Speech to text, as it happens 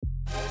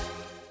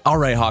All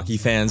right, hockey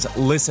fans,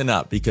 listen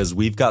up because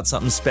we've got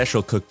something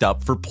special cooked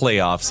up for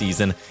playoff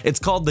season. It's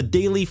called the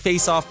Daily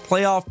Face-Off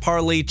Playoff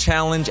Parlay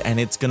Challenge, and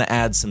it's going to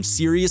add some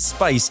serious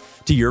spice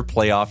to your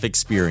playoff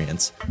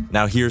experience.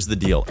 Now, here's the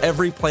deal.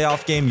 Every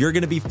playoff game, you're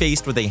going to be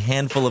faced with a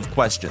handful of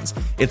questions.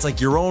 It's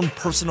like your own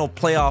personal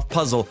playoff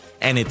puzzle,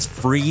 and it's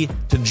free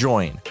to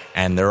join.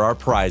 And there are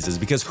prizes,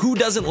 because who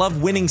doesn't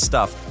love winning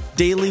stuff?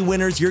 Daily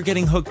winners, you're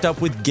getting hooked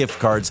up with gift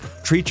cards.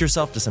 Treat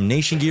yourself to some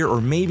Nation gear or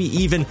maybe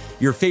even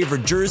your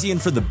favorite jersey.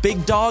 And for the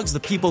big dogs, the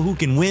people who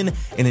can win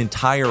an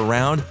entire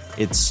round,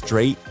 it's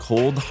straight,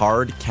 cold,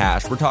 hard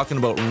cash. We're talking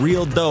about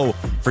real dough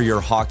for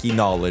your hockey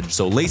knowledge.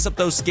 So lace up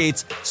those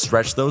skates,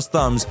 stretch those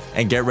thumbs,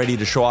 and get ready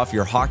to show off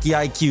your hockey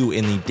IQ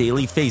in the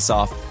Daily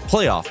Face-Off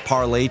Playoff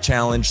Parlay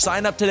Challenge.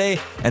 Sign up today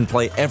and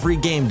play every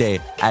game day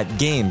at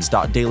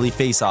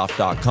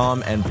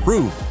games.dailyfaceoff.com and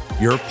prove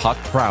your puck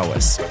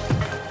prowess.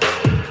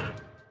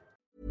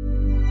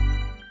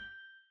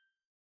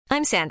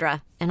 I'm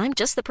Sandra, and I'm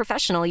just the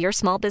professional your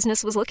small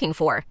business was looking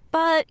for.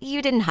 But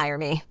you didn't hire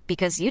me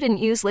because you didn't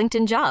use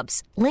LinkedIn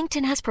Jobs.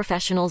 LinkedIn has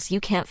professionals you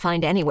can't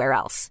find anywhere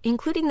else,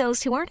 including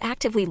those who aren't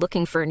actively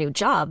looking for a new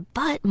job,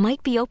 but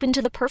might be open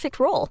to the perfect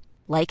role,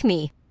 like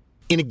me.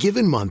 In a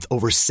given month,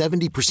 over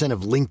 70%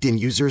 of LinkedIn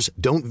users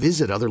don't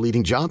visit other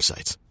leading job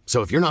sites.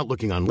 So if you're not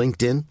looking on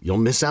LinkedIn, you'll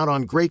miss out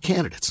on great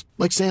candidates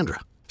like Sandra.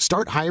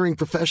 Start hiring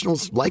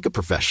professionals like a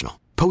professional.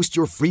 Post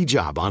your free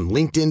job on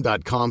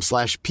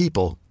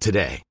linkedin.com/people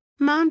today.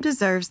 Mom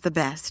deserves the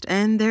best,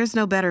 and there's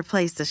no better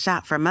place to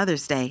shop for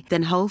Mother's Day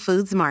than Whole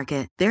Foods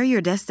Market. They're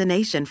your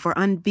destination for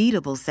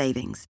unbeatable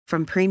savings,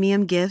 from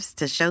premium gifts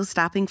to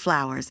show-stopping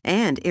flowers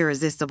and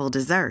irresistible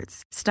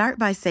desserts. Start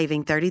by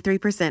saving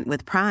 33%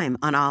 with Prime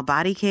on all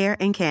body care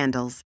and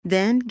candles.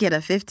 Then get a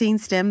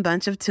 15-stem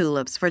bunch of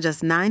tulips for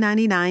just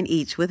 $9.99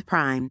 each with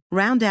Prime.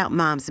 Round out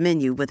Mom's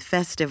menu with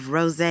festive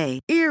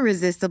rosé,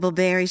 irresistible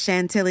berry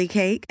chantilly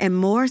cake, and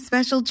more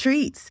special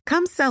treats.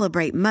 Come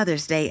celebrate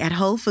Mother's Day at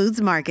Whole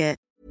Foods Market.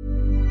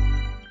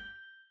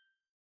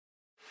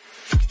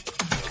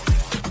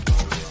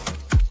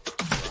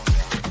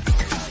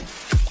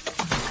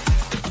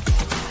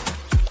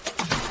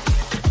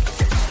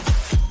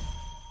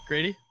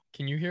 Grady,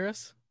 can you hear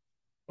us?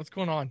 What's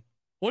going on?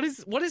 What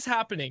is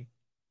happening?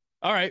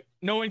 All right,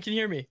 no one can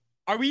hear me.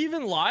 Are we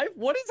even live?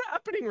 What is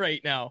happening right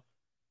now?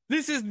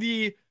 This is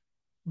the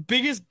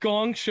biggest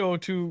gong show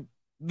to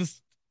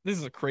this. This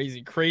is a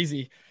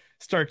crazy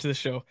start to the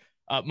show.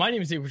 My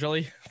name is Dave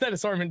Jelly. That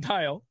is Armin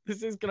Tile.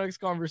 This is Canucks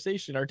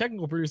Conversation. Our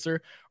technical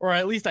producer, or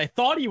at least I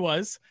thought he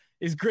was,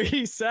 is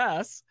Grady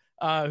Sass,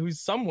 who's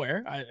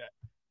somewhere.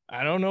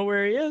 I don't know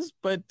where he is,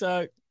 but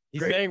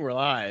he's saying we're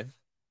live.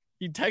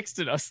 He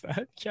texted us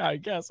that. Yeah, I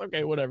guess.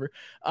 Okay, whatever.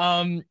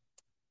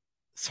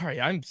 Sorry,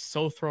 I'm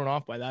so thrown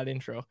off by that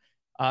intro.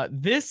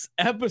 This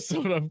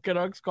episode of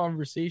Canucks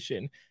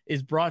Conversation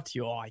is brought to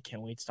you. Oh, I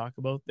can't wait to talk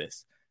about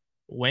this.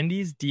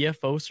 Wendy's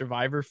DFO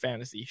Survivor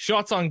Fantasy.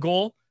 Shots on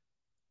goal,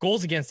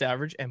 goals against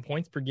average, and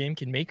points per game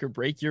can make or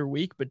break your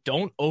week, but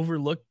don't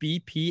overlook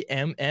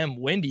BPMM.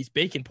 Wendy's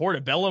Bacon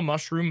Portobello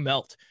Mushroom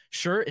Melt.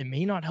 Sure, it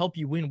may not help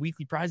you win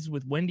weekly prizes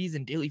with Wendy's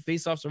and Daily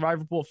Face-Off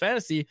Survivor Pool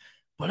Fantasy,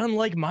 but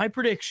unlike my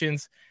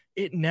predictions,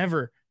 it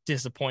never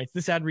disappoints.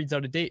 This ad reads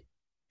out of date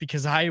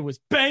because I was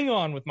bang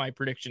on with my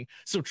prediction.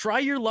 So try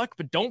your luck,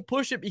 but don't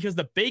push it because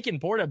the Bacon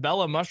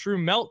Portobello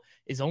Mushroom Melt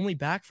is only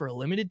back for a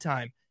limited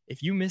time.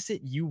 If you miss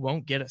it, you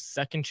won't get a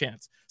second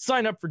chance.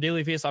 Sign up for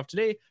Daily Face-Off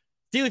today.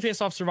 Daily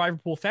Face-Off Survivor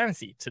Pool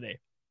Fantasy today.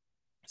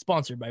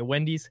 Sponsored by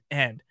Wendy's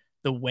and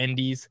the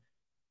Wendy's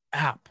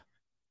app.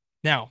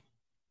 Now,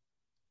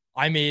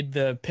 I made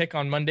the pick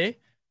on Monday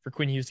for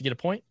Quinn Hughes to get a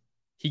point.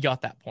 He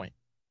got that point.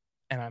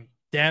 And I'm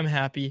damn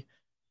happy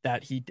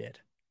that he did.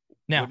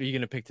 Now, what are you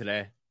going to pick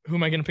today? Who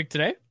am I going to pick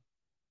today?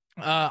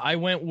 I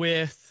went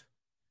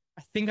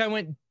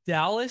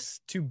Dallas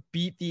to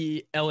beat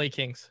the LA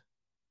Kings.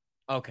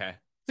 Okay.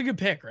 It's a good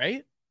pick,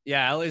 right?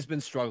 Yeah, LA's been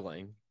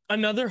struggling.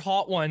 Another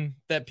hot one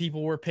that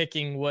people were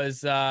picking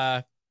was,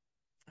 I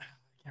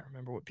can't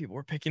remember what people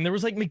were picking. There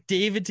was like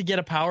McDavid to get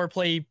a power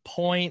play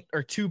point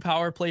or 2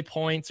 power play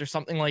points or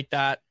something like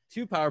that.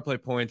 2 power play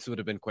points would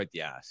have been quite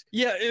the ask.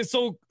 Yeah.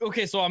 So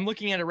I'm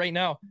looking at it right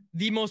now.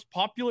 The most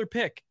popular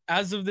pick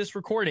as of this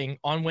recording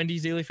on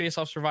Wendy's Daily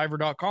Faceoff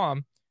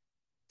Survivor.com,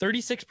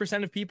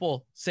 36% of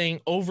people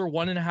saying over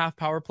 1.5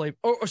 power play.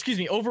 Oh, excuse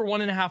me, over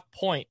 1.5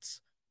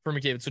 points for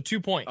McDavid. So 2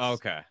 points.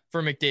 Okay.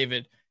 For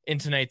McDavid in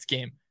tonight's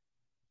game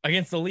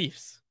against the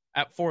Leafs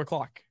at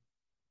 4:00.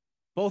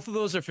 Both of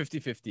those are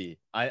 50-50.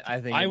 I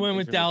think I went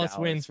with Dallas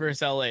wins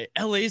versus LA.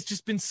 LA's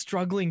just been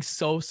struggling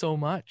so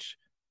much.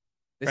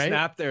 They right?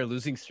 snapped their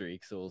losing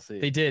streak, so we'll see.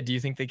 They did. Do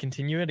you think they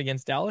continue it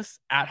against Dallas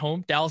at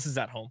home? Dallas is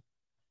at home.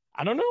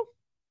 I don't know.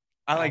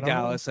 I like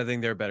Dallas. I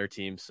think they're a better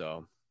team,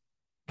 so.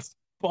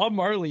 Bob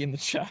Marley in the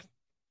chat.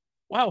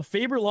 Wow,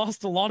 Faber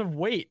lost a lot of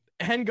weight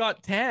and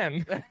got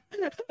tan.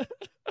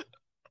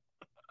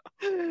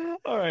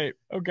 All right.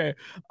 Okay.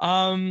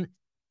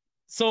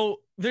 So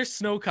there's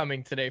snow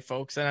coming today,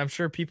 folks, and I'm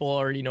sure people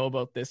already know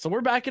about this. So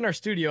we're back in our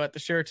studio at the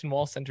Sheraton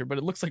Wall Center, but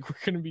it looks like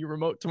we're going to be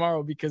remote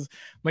tomorrow because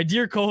my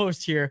dear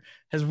co-host here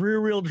has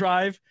rear-wheel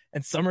drive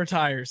and summer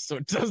tires. So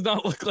it does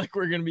not look like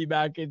we're going to be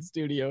back in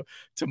studio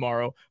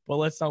tomorrow. But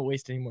let's not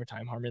waste any more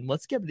time, Harman.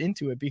 Let's get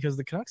into it because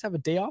the Canucks have a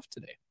day off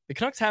today. The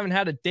Canucks haven't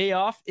had a day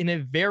off in a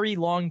very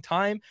long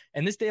time,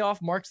 and this day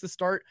off marks the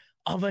start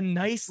of a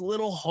nice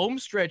little home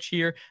stretch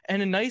here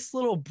and a nice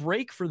little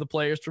break for the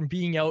players from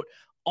being out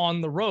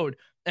on the road.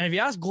 And if you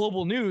ask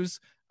Global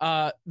News,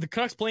 the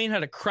Canucks plane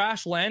had a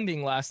crash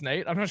landing last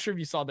night. I'm not sure if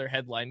you saw their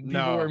headline.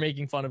 People were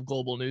making fun of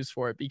Global News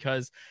for it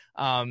because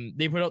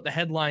they put out the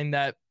headline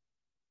that,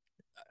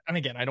 and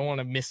again, I don't want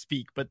to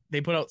misspeak, but they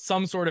put out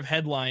some sort of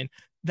headline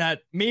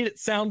that made it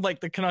sound like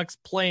the Canucks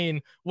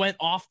plane went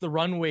off the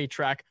runway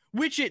track,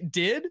 which it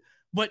did.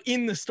 But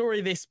in the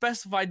story, they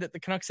specified that the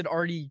Canucks had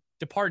already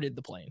departed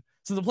the plane.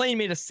 So the plane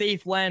made a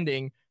safe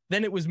landing.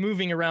 Then it was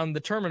moving around the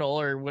terminal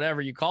or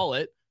whatever you call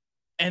it.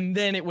 And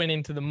then it went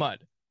into the mud.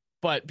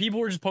 But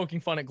people were just poking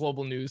fun at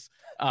Global News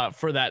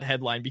for that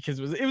headline because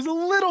it was a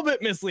little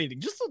bit misleading,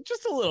 just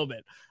a little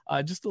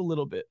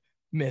bit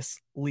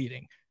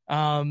misleading.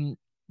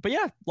 But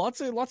yeah,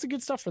 lots of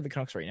good stuff for the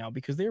Canucks right now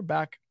because they're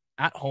back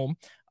at home.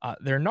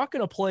 They're not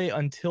going to play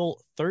until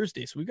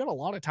Thursday, so we've got a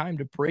lot of time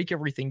to break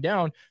everything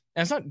down.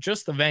 And it's not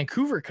just the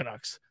Vancouver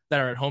Canucks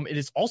that are at home; it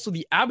is also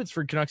the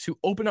Abbotsford Canucks who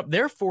open up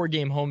their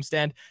 4-game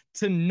homestand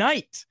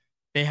tonight.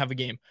 They have a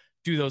game.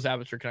 Do those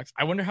Abbotsford Canucks.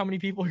 I wonder how many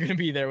people are going to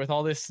be there with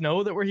all this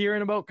snow that we're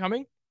hearing about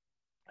coming.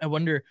 I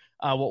wonder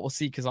what we'll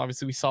see because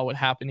obviously we saw what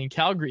happened in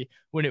Calgary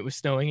when it was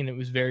snowing and it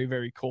was very,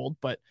 very cold.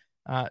 But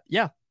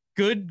yeah,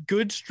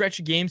 good stretch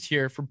of games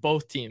here for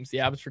both teams, the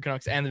Abbotsford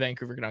Canucks and the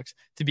Vancouver Canucks,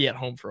 to be at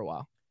home for a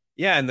while.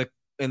 Yeah,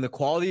 and the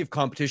quality of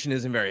competition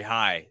isn't very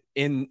high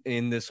in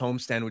this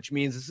homestand, which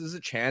means this is a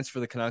chance for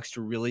the Canucks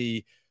to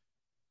really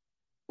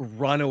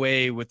run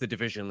away with the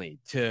division lead,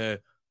 to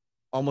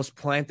almost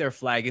plant their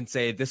flag and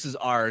say, this is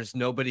ours.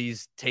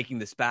 Nobody's taking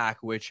this back,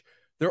 which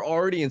they're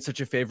already in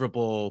such a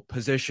favorable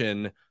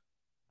position.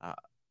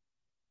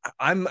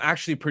 I'm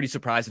actually pretty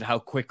surprised at how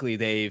quickly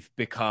they've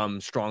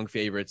become strong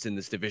favorites in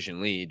this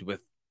division lead,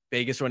 with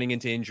Vegas running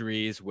into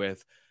injuries,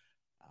 with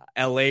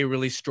LA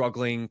really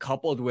struggling,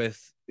 coupled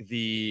with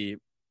the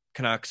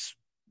Canucks,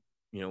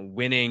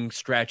 winning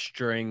stretch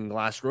during the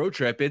last road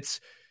trip. It's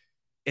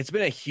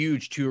been a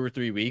huge 2 or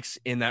 3 weeks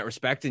in that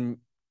respect. And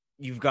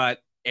you've got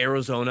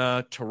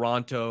Arizona,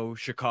 Toronto,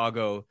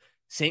 Chicago,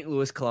 St.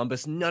 Louis,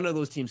 Columbus. None of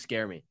those teams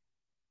scare me.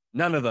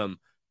 None of them.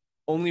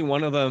 Only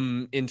one of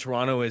them in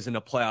Toronto is in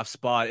a playoff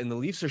spot, and the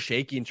Leafs are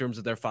shaky in terms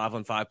of their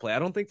 5-on-5 play. I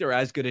don't think they're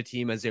as good a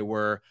team as they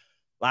were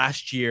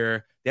last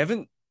year. They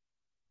haven't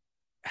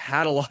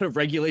had a lot of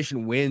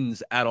regulation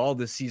wins at all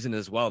this season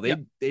as well.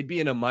 They'd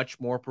be in a much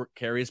more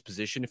precarious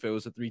position if it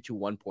was a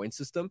 3-2-1 point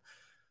system.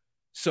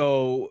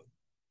 So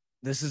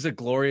this is a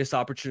glorious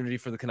opportunity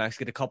for the Canucks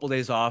to get a couple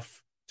days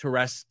off to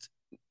rest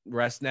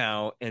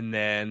now, and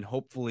then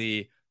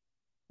hopefully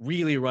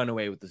really run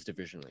away with this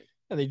division lead.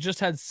 Yeah, they just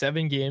had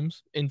 7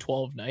 games in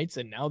 12 nights,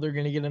 and now they're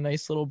going to get a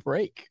nice little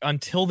break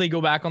until they go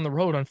back on the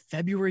road on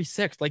February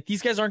 6th. Like,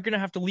 these guys aren't going to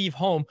have to leave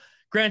home.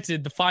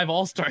 Granted, the 5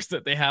 All-Stars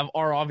that they have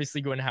are obviously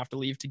going to have to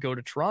leave to go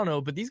to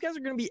Toronto, but these guys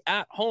are going to be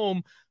at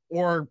home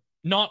or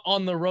not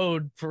on the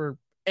road for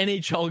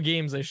NHL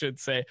games, I should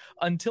say,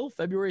 until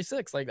February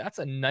 6th. Like, that's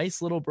a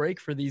nice little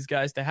break for these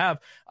guys to have,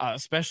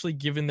 especially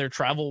given their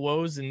travel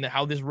woes and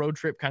how this road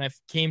trip kind of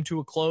came to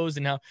a close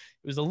and how it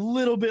was a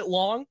little bit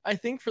long, I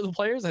think, for the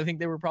players. I think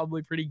they were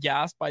probably pretty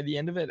gassed by the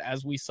end of it,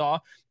 as we saw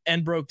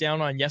and broke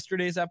down on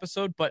yesterday's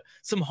episode. But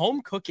some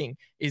home cooking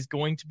is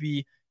going to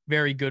be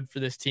very good for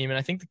this team. And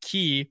I think the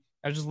key,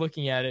 I was just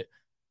looking at it,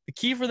 the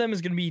key for them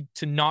is going to be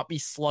to not be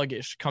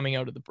sluggish coming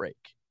out of the break.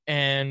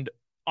 And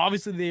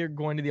obviously, they are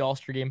going to the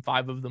All-Star game.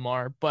 5 of them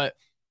are. But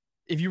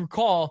if you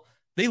recall,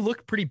 they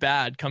looked pretty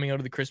bad coming out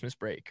of the Christmas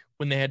break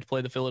when they had to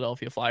play the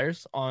Philadelphia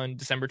Flyers on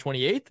December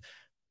 28th.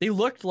 They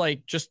looked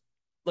like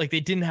they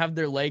didn't have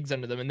their legs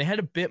under them. And they had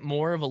a bit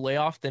more of a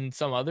layoff than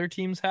some other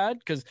teams had,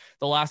 because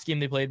the last game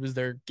they played was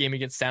their game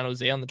against San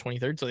Jose on the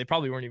 23rd. So they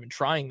probably weren't even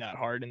trying that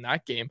hard in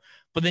that game.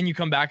 But then you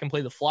come back and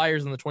play the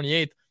Flyers on the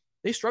 28th.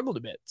 They struggled a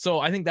bit. So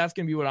I think that's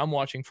going to be what I'm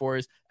watching for,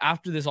 is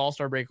after this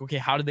All-Star break, okay,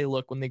 how do they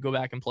look when they go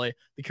back and play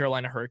the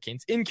Carolina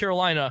Hurricanes in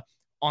Carolina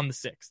on the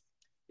 6th?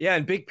 Yeah,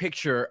 and big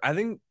picture, I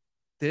think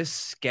this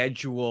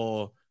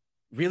schedule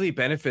really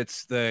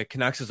benefits the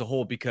Canucks as a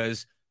whole,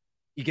 because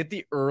you get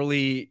the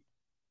early,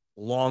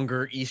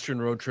 longer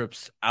Eastern road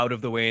trips out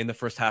of the way in the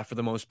first half for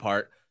the most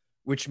part,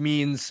 which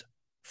means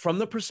from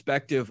the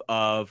perspective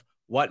of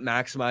what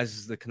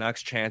maximizes the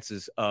Canucks'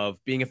 chances of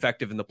being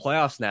effective in the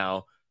playoffs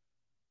now,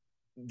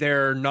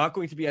 they're not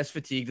going to be as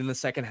fatigued in the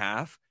second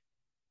half.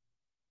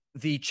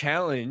 The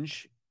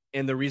challenge,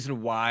 and the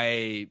reason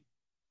why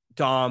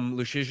Dom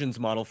Luszczyszyn's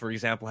model, for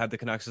example, had the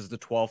Canucks as the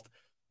 12th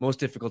most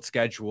difficult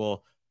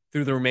schedule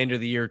through the remainder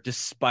of the year,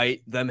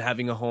 despite them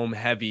having a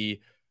home-heavy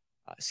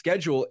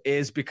schedule,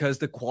 is because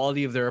the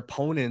quality of their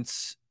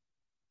opponents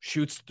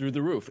shoots through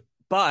the roof.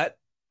 But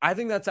I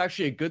think that's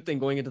actually a good thing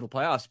going into the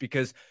playoffs,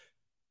 because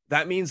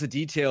that means the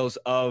details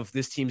of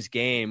this team's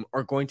game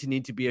are going to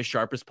need to be as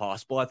sharp as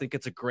possible. I think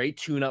it's a great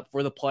tune-up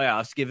for the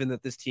playoffs, given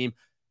that this team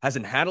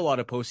hasn't had a lot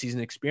of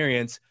postseason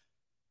experience.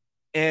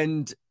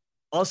 And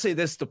I'll say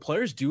this, the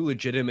players do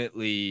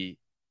legitimately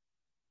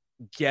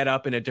get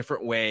up in a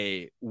different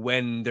way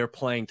when they're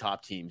playing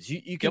top teams.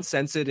 You can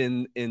sense it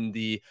in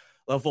the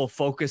level of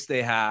focus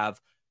they have,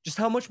 just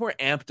how much more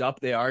amped up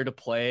they are to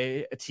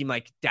play a team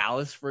like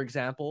Dallas, for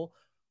example,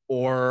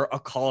 or a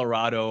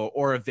Colorado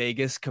or a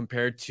Vegas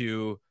compared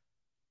to,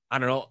 I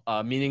don't know,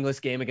 a meaningless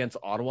game against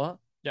Ottawa.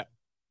 Yeah.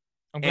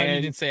 I'm glad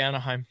you didn't say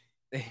Anaheim.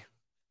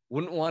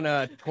 Wouldn't want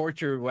to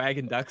torture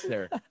Wagon Ducks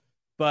there.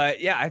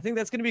 But yeah, I think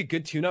that's going to be a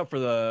good tune-up for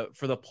the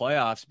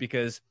playoffs,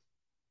 because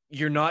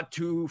you're not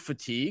too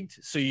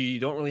fatigued, so you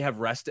don't really have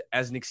rest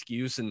as an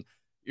excuse, and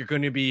you're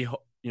going to be,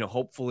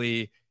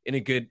 hopefully in a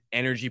good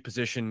energy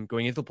position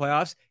going into the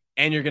playoffs,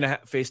 and you're going to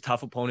face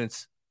tough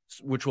opponents,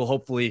 which will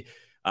hopefully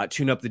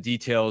tune up the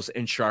details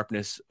and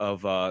sharpness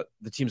of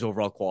the team's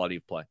overall quality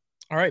of play.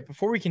 All right,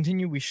 before we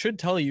continue, we should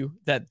tell you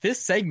that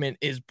this segment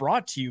is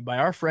brought to you by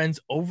our friends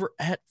over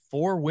at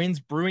Four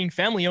Winds Brewing,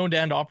 family owned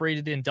and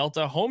operated in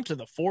Delta, home to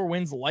the Four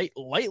Winds Light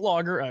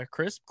Lager, a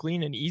crisp,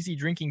 clean, and easy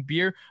drinking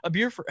beer, a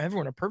beer for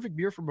everyone, a perfect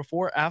beer for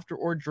before, after,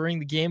 or during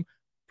the game,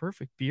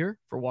 perfect beer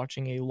for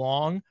watching a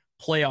long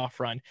playoff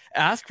run.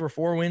 Ask for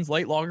Four Winds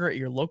Light Lager at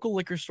your local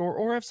liquor store,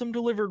 or have some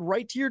delivered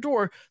right to your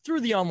door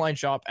through the online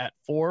shop at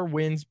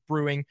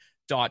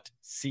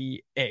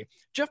fourwindsbrewing.ca.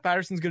 Jeff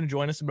Paterson's going to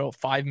join us in about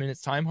 5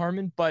 minutes time,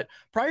 Harman. But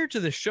prior to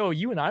the show,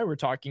 you and I were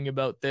talking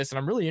about this, and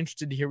I'm really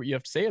interested to hear what you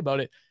have to say about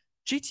it.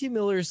 JT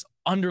Miller's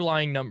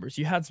underlying numbers.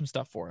 You had some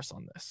stuff for us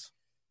on this.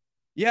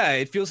 Yeah,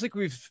 it feels like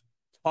we've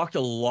talked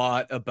a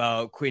lot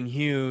about Quinn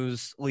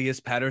Hughes, Elias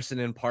Paterson,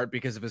 in part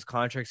because of his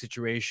contract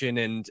situation,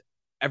 and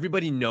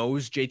everybody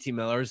knows JT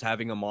Miller is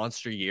having a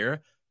monster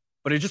year.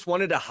 But I just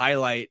wanted to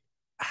highlight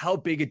how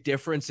big a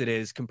difference it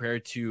is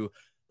compared to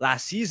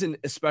last season,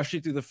 especially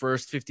through the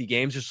first 50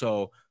 games or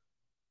so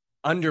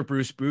under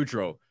Bruce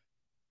Boudreau,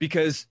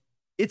 because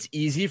it's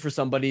easy for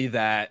somebody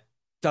that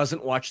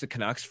doesn't watch the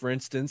Canucks, for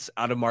instance,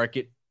 out of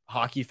market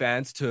hockey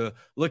fans, to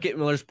look at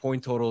Miller's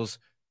point totals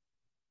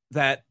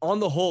that on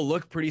the whole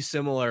look pretty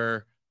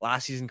similar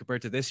last season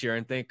compared to this year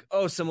and think,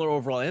 oh, similar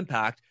overall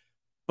impact.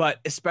 But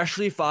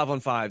especially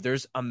 5-on-5,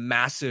 there's a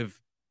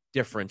massive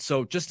difference.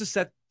 So just to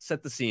set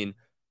the scene,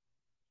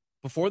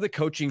 before the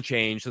coaching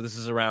change, so this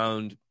is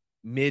around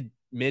mid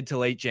to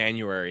late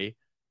January,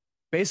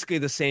 basically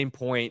the same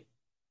point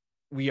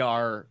we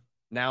are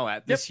now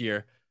at this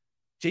year,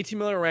 JT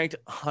Miller ranked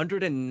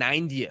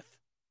 190th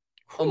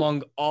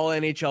among all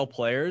NHL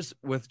players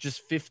with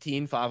just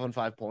 15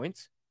 5-on-5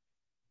 points.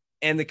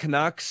 And the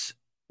Canucks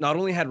not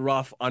only had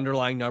rough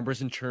underlying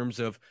numbers in terms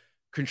of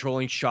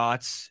controlling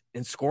shots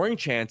and scoring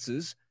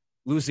chances,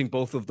 losing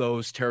both of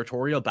those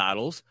territorial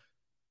battles,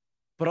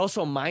 but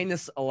also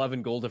minus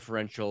 11 goal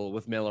differential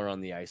with Miller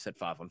on the ice at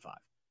 5-on-5.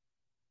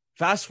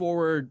 Fast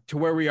forward to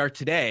where we are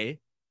today,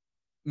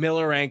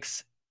 Miller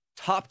ranks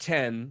top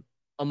 10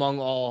 among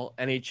all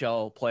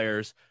NHL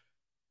players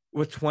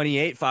with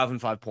 28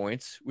 5-on-5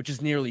 points, which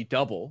is nearly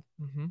double.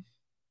 Mm-hmm.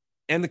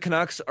 And the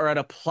Canucks are at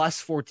a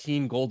plus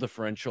 14 goal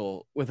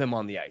differential with him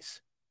on the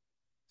ice.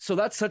 So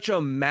that's such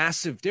a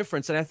massive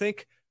difference. And I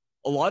think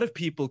a lot of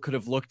people could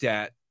have looked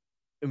at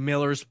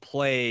Miller's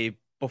play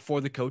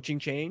before the coaching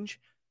change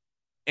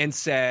and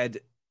said,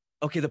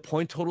 okay, the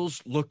point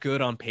totals look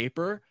good on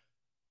paper,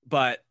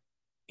 but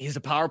he's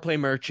a power play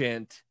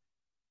merchant.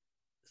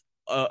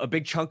 A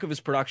big chunk of his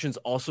production's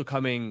also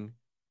coming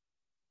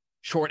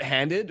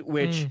shorthanded,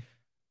 which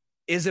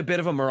is a bit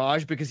of a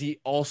mirage because he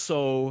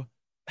also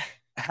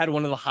had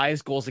one of the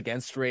highest goals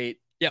against rate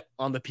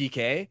on the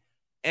PK.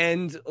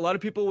 And a lot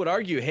of people would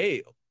argue,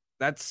 hey,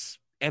 that's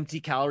empty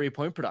calorie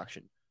point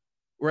production.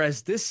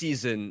 Whereas this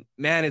season,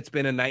 man, it's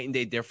been a night and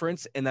day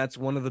difference. And that's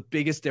one of the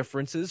biggest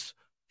differences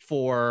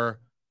for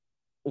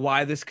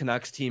why this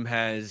Canucks team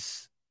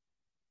has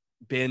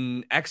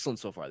been excellent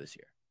so far this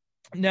year.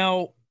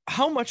 Now,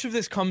 how much of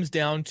this comes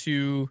down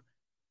to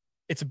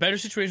it's a better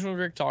situation with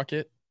Rick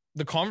Tocchet,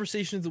 the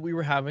conversations that we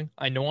were having,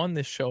 I know on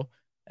this show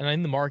and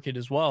in the market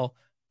as well,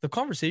 the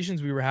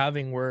conversations we were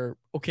having were,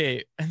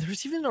 okay, and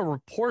there's even a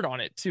report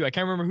on it too. I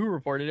can't remember who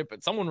reported it,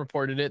 but someone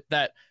reported it,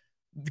 that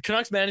the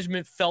Canucks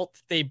management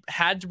felt they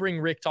had to bring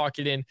Rick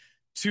Tocchet in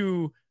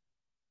to,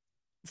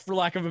 for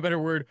lack of a better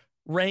word,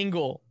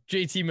 wrangle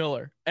JT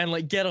Miller and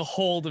like get a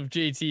hold of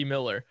JT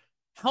Miller.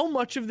 How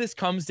much of this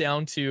comes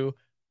down to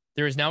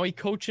there is now a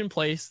coach in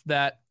place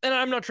that, and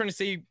I'm not trying to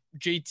say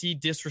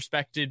JT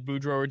disrespected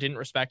Boudreau or didn't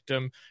respect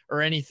him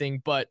or anything,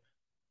 but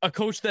a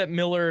coach that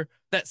Miller,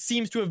 that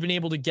seems to have been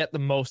able to get the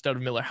most out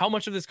of Miller. How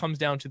much of this comes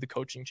down to the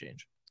coaching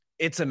change?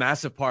 It's a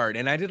massive part.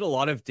 And I did a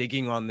lot of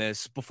digging on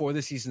this before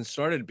the season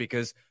started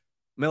because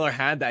Miller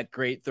had that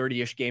great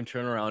 30-ish game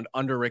turnaround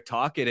under Rick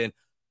Tocchet. And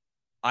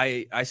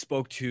I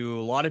spoke to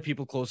a lot of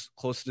people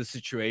close to the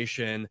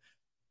situation.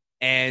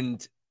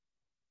 And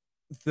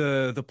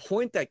the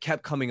point that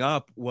kept coming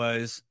up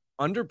was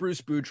under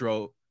Bruce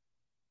Boudreau,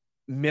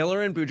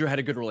 Miller and Boudreau had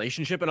a good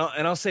relationship. And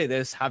I'll say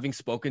this, having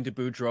spoken to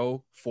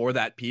Boudreau for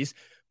that piece,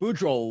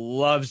 Boudreau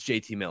loves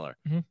JT Miller.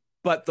 Mm-hmm.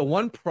 But the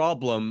one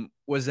problem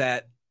was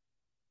that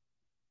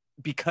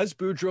because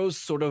Boudreau's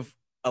sort of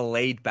a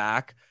laid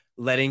back,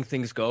 letting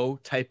things go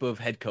type of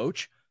head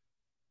coach,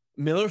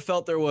 Miller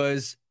felt there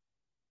was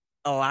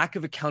a lack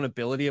of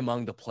accountability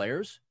among the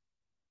players.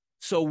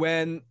 So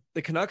when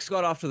the Canucks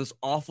got off to this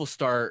awful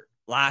start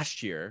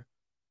last year,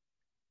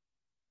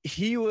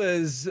 he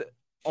was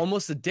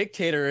almost a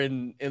dictator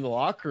in the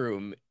locker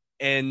room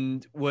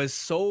and was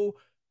so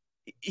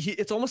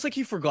it's almost like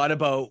he forgot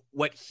about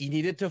what he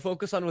needed to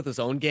focus on with his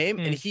own game.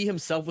 And he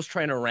himself was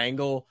trying to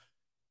wrangle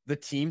the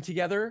team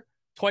together.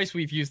 Twice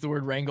we've used the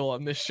word wrangle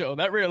on this show.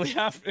 That rarely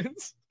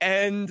happens.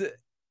 And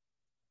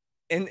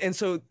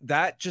so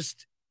that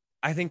just,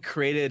 I think,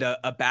 created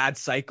a bad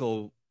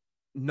cycle,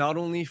 not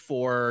only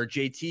for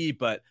JT,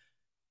 but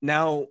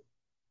now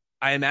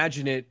I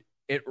imagine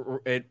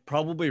it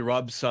probably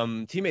rubs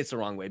some teammates the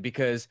wrong way,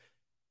 because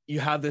you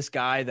have this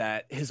guy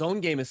that his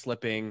own game is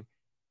slipping,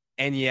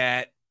 and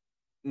yet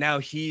now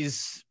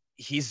he's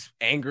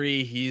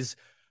angry. He's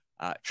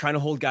trying to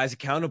hold guys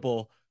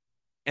accountable.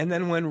 And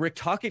then when Rick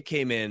Tocchet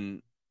came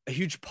in, a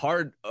huge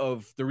part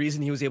of the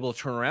reason he was able to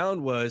turn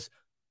around was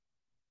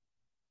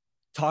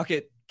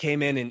Tocchet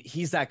came in and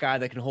he's that guy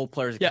that can hold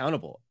players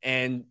accountable.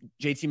 And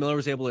JT Miller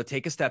was able to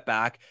take a step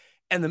back.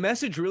 And the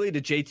message really to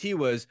JT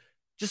was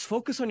just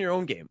focus on your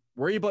own game.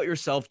 Worry about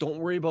yourself. Don't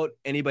worry about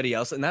anybody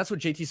else. And that's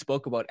what JT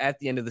spoke about at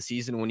the end of the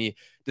season when he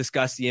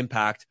discussed the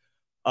impact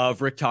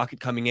of Rick Tocchet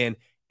coming in.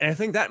 And I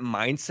think that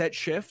mindset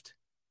shift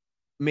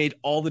made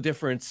all the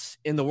difference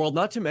in the world.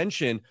 Not to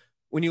mention,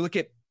 when you look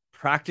at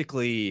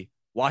practically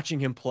watching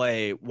him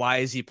play, why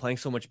is he playing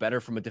so much better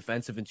from a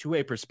defensive and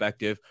two-way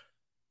perspective?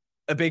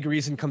 A big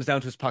reason comes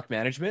down to his puck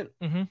management,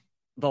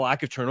 the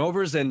lack of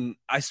turnovers. And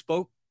I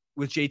spoke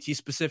with JT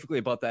specifically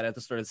about that at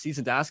the start of the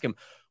season to ask him,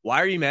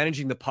 why are you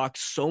managing the puck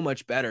so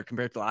much better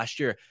compared to last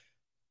year?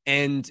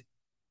 And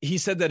he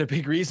said that a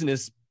big reason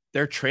is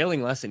they're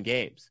trailing less in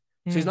games.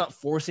 So he's not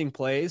forcing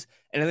plays.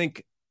 And I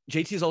think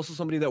JT is also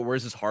somebody that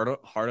wears his heart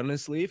on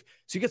his sleeve.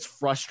 So he gets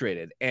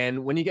frustrated.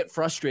 And when you get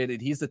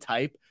frustrated, he's the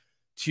type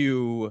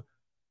to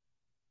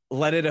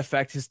let it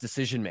affect his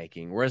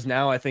decision-making. Whereas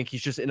now I think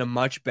he's just in a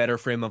much better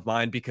frame of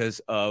mind because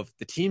of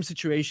the team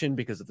situation,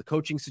 because of the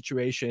coaching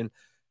situation.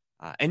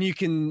 And you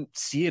can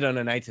see it on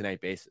a night-to-night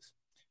basis.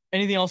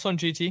 Anything else on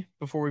JT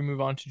before we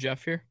move on to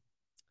Jeff here?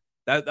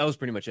 That was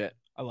pretty much it.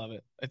 I love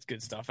it. It's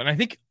good stuff. And I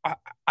think I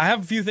have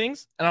a few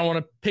things, and I want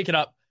to pick it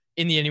up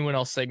in the Anyone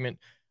Else segment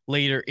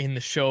later in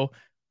the show.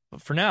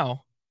 But for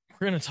now,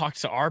 we're going to talk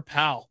to our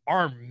pal,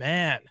 our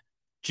man,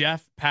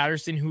 Jeff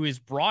Paterson, who is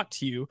brought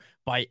to you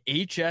by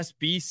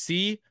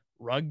HSBC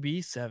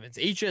Rugby Sevens.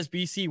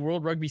 HSBC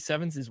World Rugby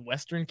Sevens is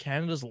Western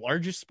Canada's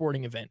largest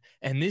sporting event,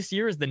 and this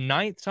year is the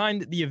 9th time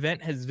that the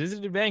event has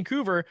visited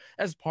Vancouver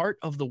as part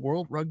of the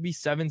World Rugby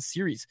Sevens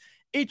series.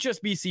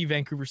 HSBC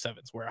Vancouver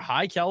Sevens, where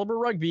high caliber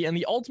rugby and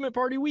the ultimate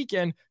party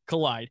weekend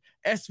collide.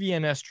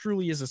 SVNS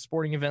truly is a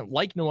sporting event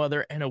like no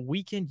other, and a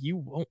weekend you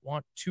won't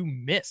want to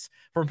miss.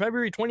 From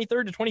February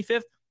 23rd to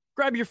 25th,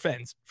 grab your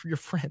fence for your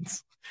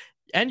friends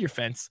and your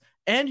fence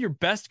and your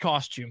best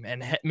costume,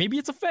 and maybe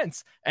it's a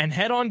fence, and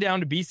head on down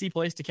to BC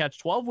Place to catch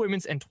 12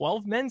 women's and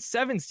 12 men's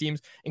sevens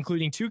teams,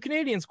 including 2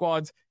 Canadian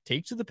squads,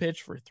 take to the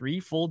pitch for 3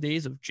 full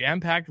days of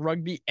jam-packed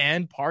rugby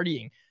and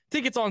partying.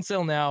 Tickets on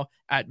sale now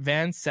at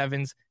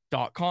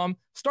vansevens.com,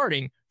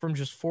 starting from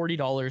just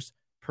 $40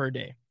 per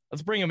day.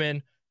 Let's bring him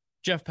in.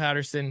 Jeff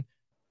Paterson.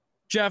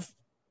 Jeff,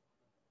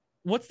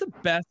 what's the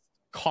best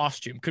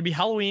costume? Could be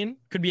Halloween,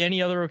 could be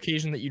any other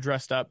occasion that you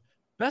dressed up.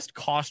 Best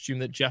costume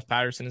that Jeff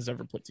Paterson has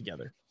ever put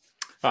together?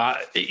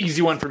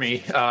 Easy one for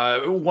me.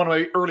 One of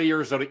my early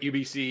years out at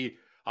UBC,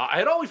 I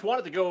had always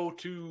wanted to go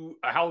to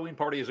a Halloween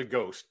party as a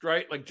ghost,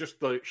 right? Like just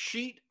the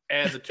sheet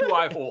and the 2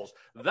 eye holes.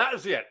 That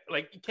is it.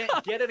 Like you can't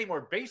get any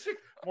more basic,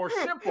 more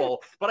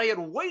simple, but I had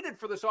waited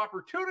for this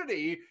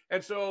opportunity.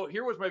 And so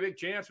here was my big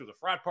chance. It was a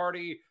frat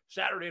party,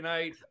 Saturday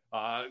night,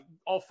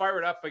 all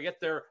fired up. I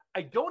get there.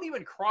 I don't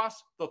even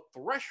cross the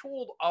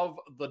threshold of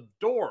the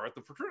door at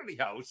the fraternity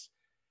house.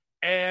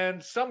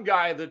 And some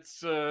guy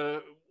that's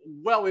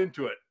well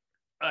into it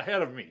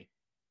ahead of me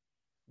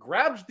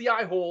grabs the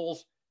eye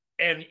holes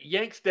and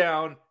yanks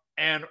down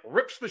and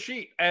rips the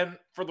sheet. And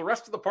for the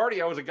rest of the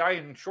party, I was a guy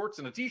in shorts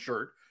and a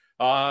t-shirt,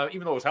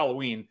 even though it was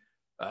Halloween.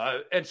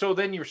 And so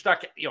then you're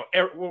stuck,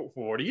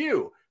 what are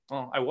you?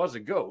 Well, I was a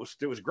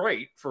ghost. It was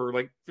great for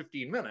like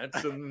 15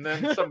 minutes. And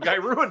then some guy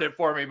ruined it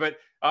for me. But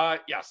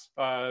yes,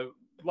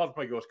 loved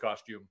my ghost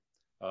costume,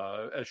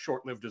 as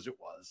short-lived as it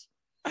was.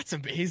 That's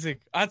amazing.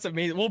 That's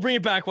amazing. We'll bring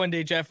it back one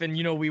day, Jeff, and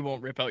we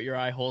won't rip out your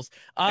eye holes.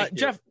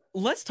 Jeff,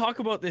 let's talk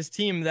about this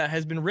team that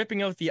has been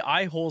ripping out the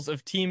eye holes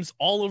of teams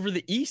all over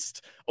the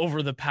East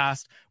over the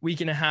past week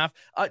and a half.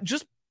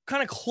 Just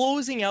kind of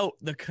closing out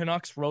the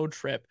Canucks road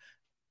trip.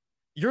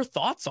 Your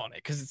thoughts on it?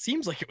 Because it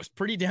seems like it was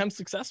pretty damn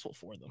successful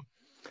for them.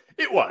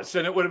 It was,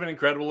 and it would have been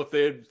incredible if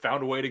they had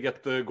found a way to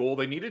get the goal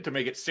they needed to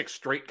make it 6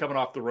 straight coming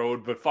off the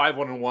road. But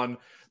 5-1-1,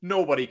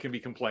 nobody can be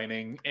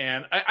complaining.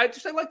 And I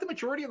like the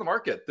maturity of the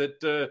market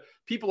that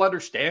people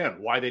understand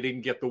why they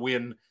didn't get the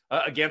win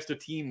against a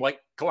team like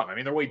Columbus. I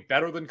mean, they're way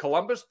better than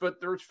Columbus,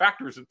 but there's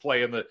factors at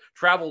play in the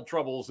travel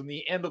troubles and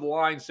the end of the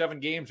line,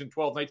 7 games in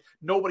 12 nights.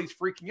 Nobody's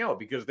freaking out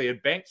because they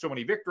had banked so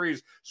many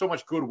victories, so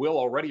much goodwill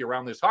already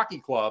around this hockey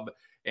club.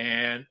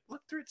 And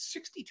look, they're at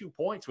 62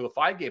 points with a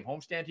 5-game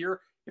homestand here.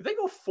 If they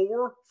go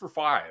 4 for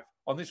 5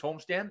 on this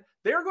homestand,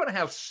 they're going to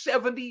have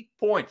 70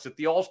 points at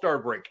the All-Star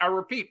break. I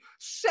repeat,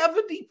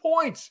 70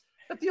 points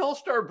at the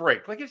All-Star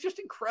break. Like, it's just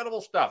incredible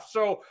stuff.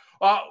 So,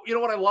 you know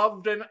what I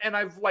loved and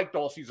I've liked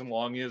all season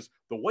long is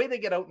the way they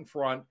get out in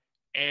front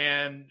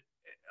and,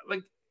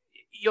 like,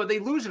 you know, they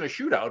lose in a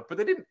shootout, but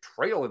they didn't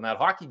trail in that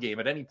hockey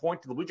game at any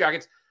point to the Blue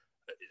Jackets.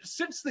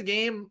 Since the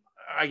game,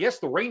 I guess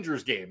the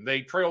Rangers game,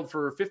 they trailed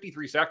for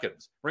 53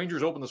 seconds.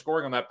 Rangers opened the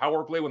scoring on that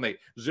power play when they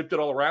zipped it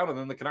all around, and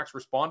then the Canucks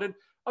responded.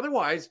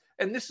 Otherwise,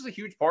 and this is a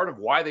huge part of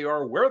why they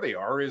are where they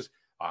are, is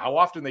how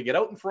often they get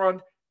out in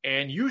front,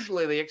 and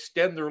usually they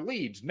extend their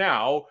leads.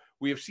 Now,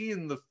 we have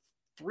seen the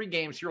 3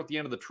 games here at the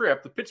end of the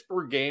trip. The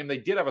Pittsburgh game, they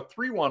did have a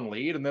 3-1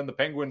 lead, and then the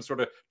Penguins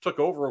sort of took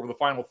over the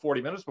final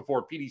 40 minutes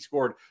before Petey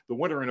scored the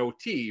winner in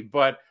OT.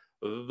 But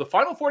the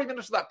final 40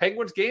 minutes of that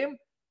Penguins game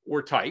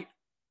were tight.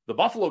 The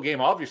Buffalo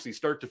game, obviously,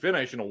 start to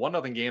finish in a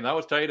 1-0 game. That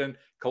was tight in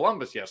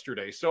Columbus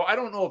yesterday. So I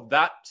don't know if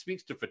that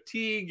speaks to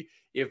fatigue,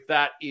 if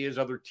that is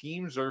other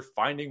teams are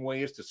finding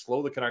ways to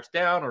slow the Canucks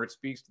down, or it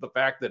speaks to the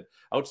fact that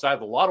outside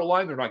the lotto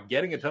line, they're not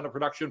getting a ton of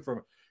production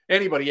from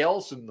anybody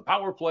else and the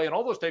power play and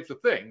all those types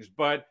of things.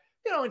 But,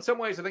 you know, in some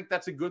ways, I think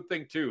that's a good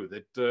thing, too,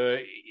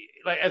 that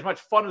like as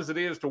much fun as it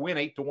is to win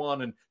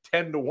 8-1 and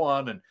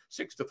 10-1 and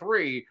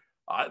 6-3,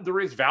 there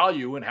is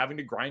value in having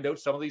to grind out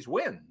some of these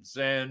wins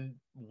and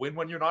win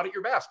when you're not at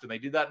your best. And they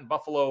did that in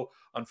Buffalo.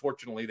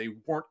 Unfortunately, they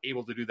weren't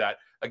able to do that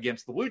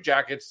against the Blue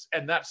Jackets.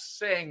 And that's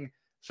saying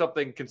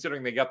something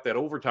considering they got that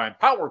overtime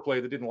power play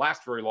that didn't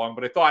last very long.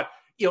 But I thought,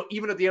 you know,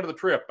 even at the end of the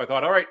trip, I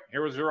thought, all right,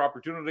 here was your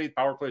opportunity. The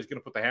power play is going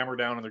to put the hammer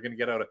down and they're going to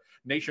get out of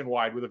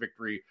nationwide with a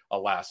victory.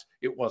 Alas,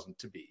 it wasn't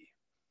to be.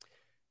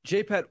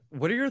 J-Pat,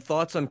 what are your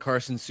thoughts on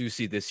Carson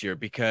Soucy this year?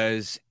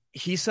 Because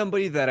he's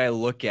somebody that I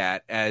look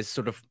at as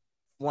sort of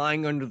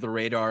flying under the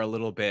radar a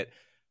little bit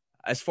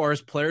as far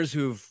as players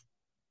who've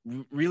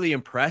really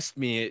impressed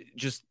me,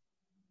 just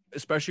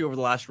especially over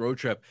the last road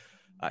trip.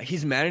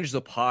 He's managed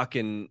the puck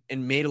and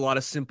made a lot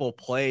of simple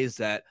plays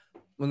that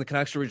when the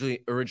Canucks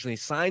originally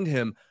signed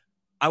him,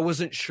 I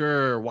wasn't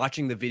sure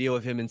watching the video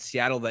of him in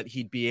Seattle that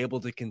he'd be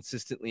able to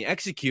consistently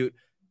execute.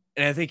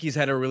 And I think he's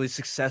had a really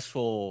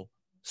successful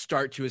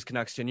start to his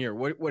Canucks tenure.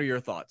 What are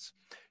your thoughts?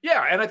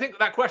 Yeah, and I think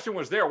that question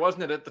was there,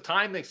 wasn't it? At the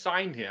time they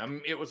signed him,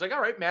 it was like,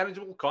 all right,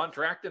 manageable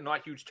contract and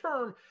not huge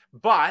term,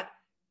 but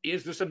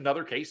is this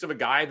another case of a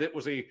guy that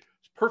was a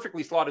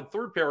perfectly slotted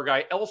third pair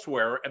guy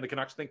elsewhere, and the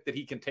Canucks think that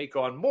he can take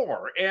on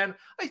more? And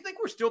I think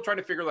we're still trying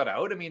to figure that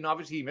out. I mean,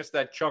 obviously he missed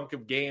that chunk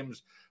of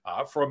games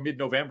from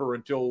mid-November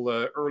until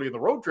early in the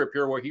road trip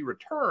here where he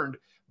returned.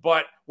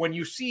 But when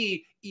you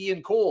see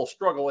Ian Cole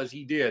struggle as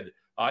he did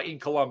in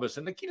Columbus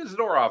and Nikita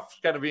Zadorov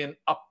kind of being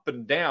up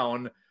and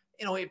down,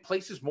 you know, it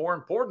places more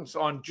importance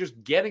on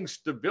just getting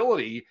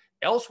stability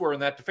elsewhere in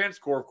that defense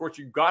core. Of course,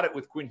 you got it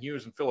with Quinn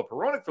Hughes and Philip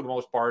Hronek for the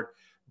most part,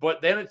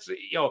 but then it's,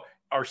 you know,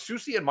 are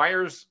Soucy and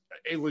Myers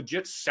a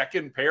legit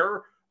second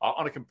pair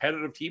on a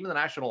competitive team in the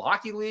National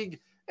Hockey League?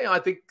 You know, I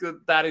think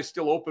that is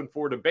still open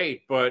for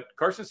debate, but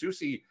Carson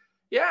Soucy,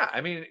 yeah,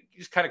 I mean, he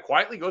just kind of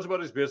quietly goes about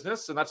his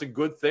business, and that's a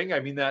good thing. I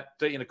mean that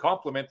in a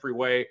complimentary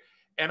way.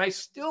 And I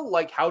still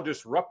like how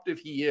disruptive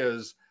he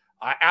is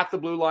at the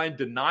blue line,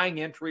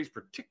 denying entries,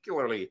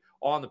 particularly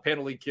on the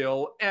penalty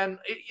kill. And,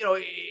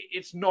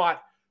 it's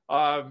not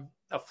a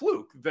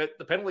fluke that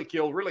the penalty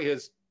kill really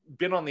has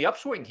been on the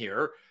upswing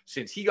here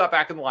since he got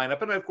back in the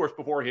lineup. And, of course,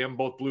 before him,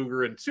 both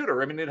Bluger and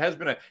Suter. I mean, it has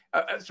been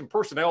some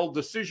personnel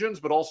decisions,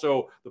 but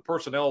also the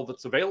personnel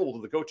that's available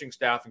to the coaching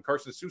staff. And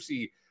Carson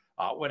Soucy,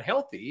 when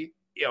healthy,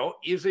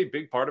 is a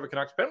big part of a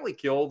Canucks penalty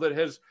kill that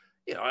has,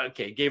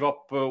 gave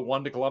up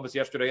one to Columbus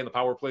yesterday, and the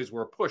power plays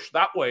were pushed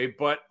that way.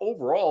 But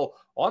overall,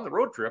 on the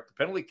road trip, the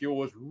penalty kill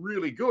was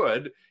really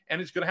good,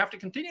 and it's going to have to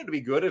continue to be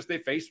good as they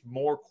face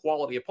more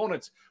quality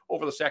opponents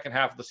over the second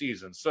half of the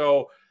season.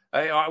 So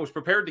I was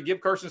prepared to give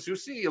Carson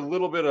Soucy a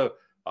little bit of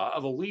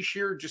a leash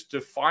here just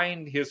to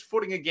find his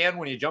footing again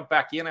when you jump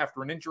back in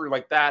after an injury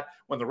like that,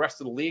 when the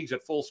rest of the league's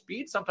at full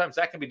speed. Sometimes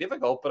that can be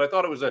difficult, but I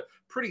thought it was a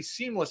pretty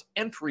seamless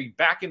entry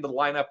back into the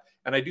lineup.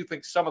 And I do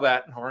think some of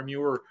that, and Harm,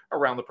 you were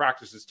around the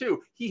practices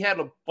too. He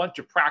had a bunch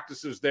of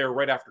practices there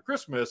right after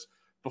Christmas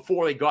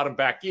before they got him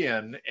back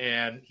in,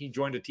 and he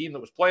joined a team that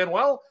was playing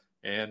well.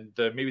 And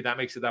maybe that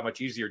makes it that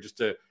much easier just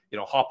to,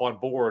 hop on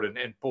board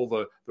and pull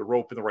the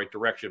rope in the right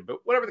direction. But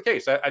whatever the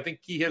case, I think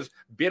he has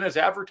been as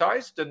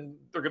advertised, and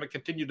they're going to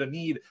continue to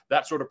need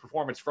that sort of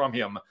performance from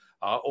him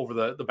over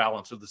the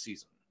balance of the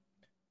season.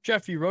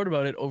 Jeff, you wrote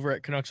about it over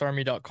at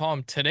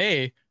CanucksArmy.com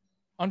today.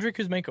 Andrei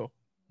Kuzmenko,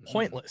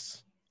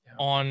 pointless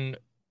on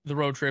the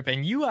road trip,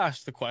 and you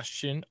asked the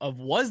question of,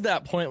 was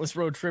that pointless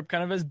road trip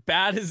kind of as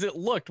bad as it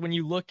looked when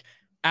you look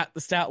at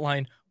the stat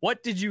line?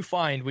 What did you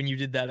find when you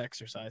did that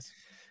exercise?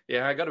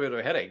 Yeah, I got a bit of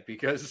a headache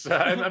because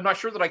I'm not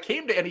sure that I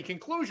came to any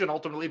conclusion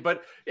ultimately.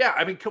 But yeah,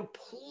 I mean,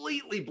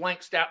 completely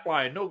blank stat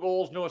line. No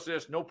goals, no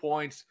assists, no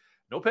points,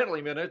 no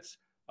penalty minutes.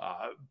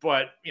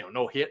 But,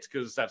 no hits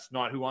because that's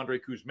not who Andrei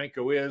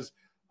Kuzmenko is.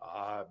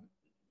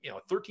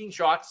 13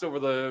 shots over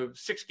the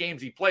 6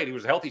 games he played. He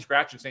was a healthy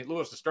scratch in St.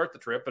 Louis to start the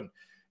trip. And,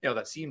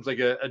 that seems like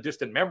a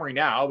distant memory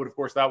now. But, of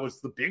course, that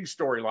was the big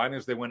storyline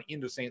as they went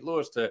into St.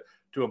 Louis to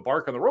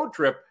embark on the road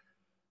trip.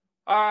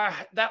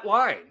 That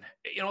line,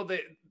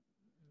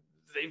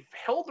 they've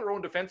held their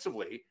own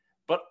defensively,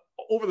 but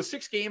over the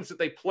 6 games that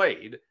they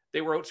played,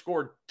 they were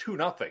outscored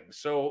 2-0.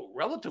 So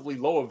relatively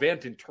low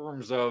event in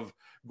terms of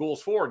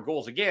goals for and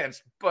goals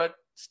against. But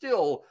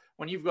still,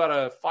 when you've got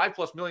a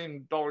 $5+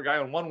 million guy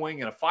on one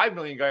wing and a $5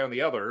 million guy on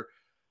the other,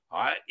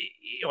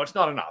 it's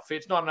not enough.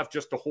 It's not enough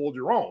just to hold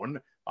your own.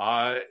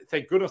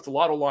 Thank goodness the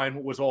Lotto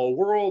line was all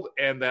world,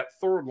 and that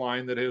third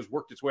line that has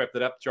worked its way up the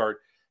depth chart,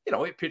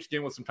 it pitched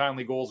in with some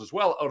timely goals as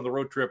well out of the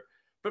road trip.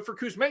 But for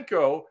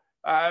Kuzmenko,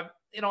 I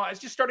was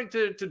just starting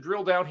to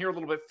drill down here a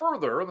little bit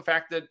further on the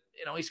fact that,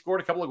 he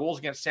scored a couple of goals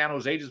against San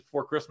Jose just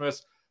before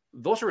Christmas.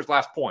 Those are his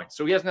last points.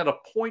 So he hasn't had a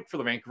point for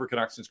the Vancouver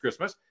Canucks since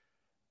Christmas.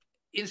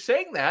 In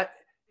saying that,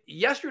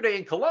 yesterday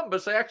in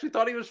Columbus, I actually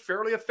thought he was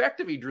fairly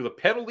effective. He drew the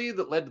penalty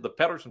that led to the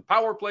Paterson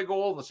power play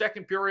goal in the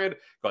second period,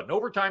 got an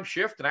overtime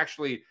shift, and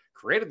actually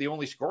created the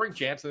only scoring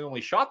chance and the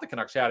only shot the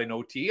Canucks had in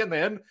OT, and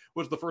then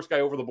was the first guy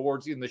over the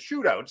boards in the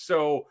shootout.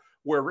 So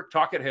where Rick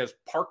Tocchet has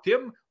parked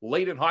him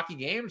late in hockey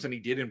games, and he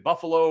did in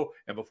Buffalo,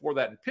 and before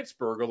that in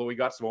Pittsburgh, although he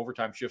got some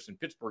overtime shifts in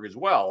Pittsburgh as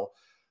well,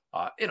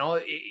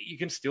 you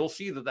can still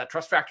see that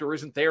trust factor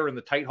isn't there in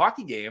the tight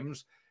hockey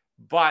games,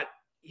 but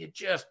you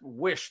just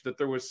wish that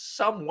there was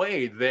some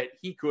way that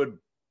he could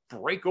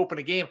break open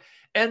a game,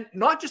 and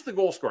not just the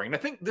goal scoring. And I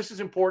think this is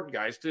important,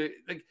 guys,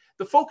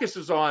 the focus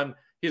is on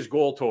his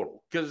goal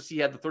total because he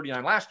had the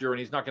 39 last year and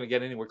he's not going to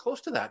get anywhere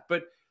close to that.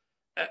 But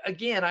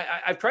again,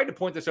 I've tried to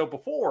point this out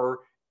before,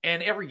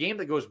 and every game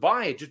that goes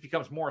by, it just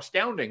becomes more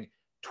astounding.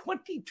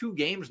 22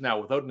 games now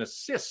without an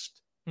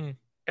assist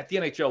at the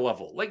NHL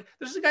level. Like,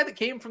 this is a guy that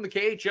came from the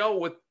KHL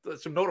with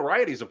some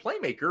notoriety as a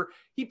playmaker.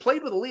 He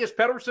played with Elias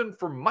Pettersson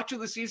for much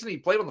of the season. He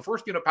played on the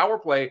first unit power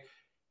play.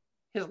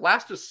 His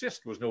last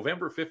assist was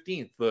November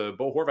 15th, the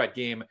Bo Horvat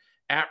game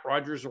at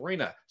Rogers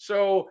Arena.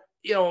 So,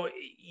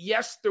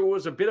 yes, there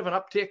was a bit of an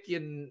uptick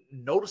in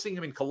noticing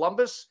him in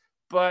Columbus,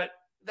 but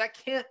that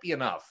can't be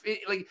enough.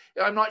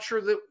 I'm not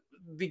sure that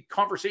the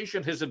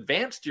conversation has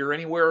advanced here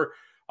anywhere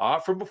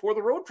from before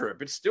the road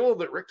trip. It's still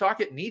that Rick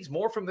Tocchet needs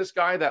more from this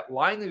guy. That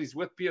line that he's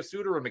with Pia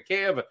Suter and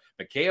Mikheyev.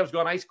 Mikheyev's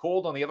gone ice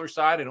cold on the other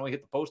side. I know he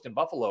hit the post in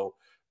Buffalo.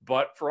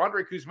 But for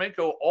Andrei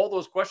Kuzmenko, all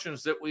those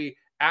questions that we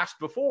asked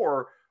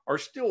before are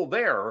still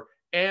there.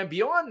 And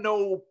beyond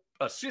no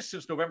assist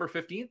since November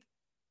 15th,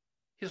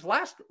 his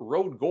last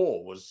road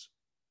goal was,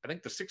 I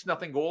think, the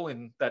 6-0 goal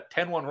in that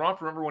 10-1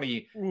 romp. Remember when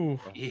he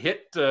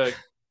hit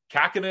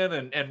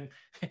Kakinen and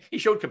he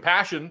showed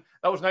compassion.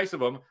 That was nice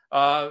of him.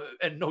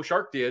 And no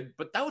Shark did.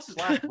 But that was his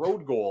last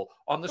road goal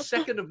on the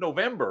 2nd of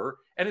November.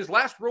 And his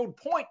last road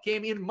point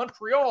came in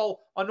Montreal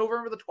on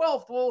November the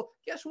 12th. Well,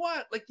 guess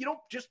what? You don't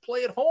just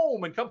play at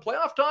home and come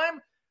playoff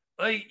time.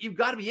 You've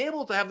got to be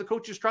able to have the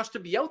coach's trust to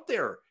be out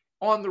there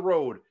on the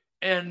road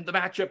and the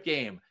matchup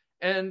game.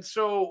 And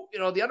so,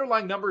 the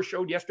underlying numbers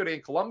showed yesterday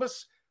in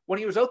Columbus when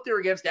he was out there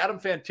against Adam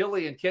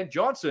Fantilli and Kent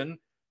Johnson,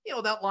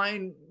 that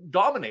line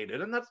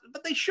dominated,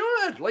 but they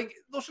should.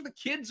 Those are the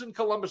kids in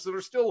Columbus that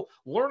are still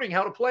learning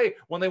how to play.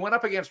 When they went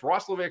up against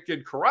Roslovic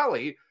and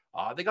Kuraly,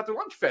 they got their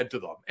lunch fed to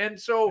them. And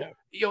so,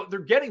 they're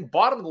getting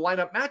bottom of the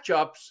lineup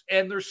matchups,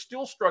 and they're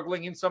still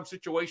struggling in some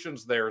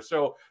situations there.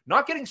 So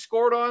not getting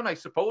scored on, I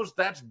suppose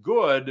that's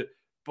good,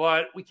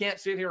 but we can't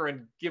sit here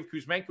and give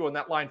Kuzmenko and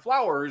that line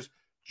flowers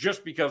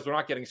just because they're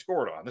not getting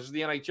scored on. This is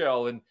the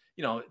NHL, and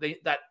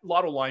that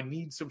Lotto line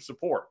needs some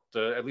support.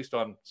 At least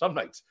on some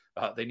nights,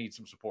 they need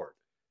some support.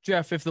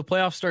 Jeff, if the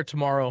playoffs start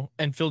tomorrow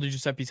and Phil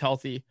DiGiuseppe's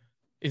healthy,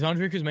 is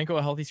Andrei Kuzmenko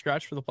a healthy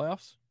scratch for the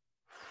playoffs?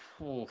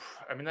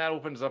 I mean, that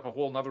opens up a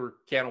whole nother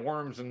can of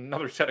worms and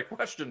another set of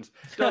questions,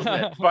 doesn't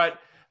it? But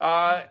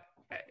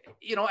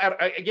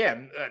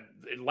again,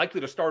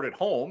 likely to start at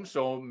home,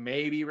 so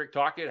maybe Rick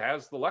Tocchet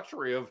has the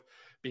luxury of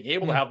being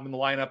able to have him in the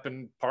lineup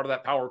and part of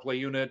that power play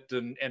unit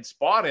and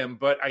spot him.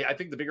 But I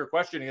think the bigger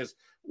question is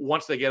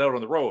once they get out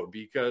on the road,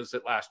 because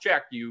at last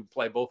check, you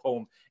play both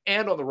home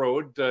and on the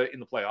road in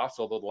the playoffs,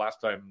 although the last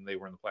time they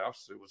were in the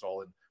playoffs, it was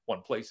all in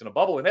one place in a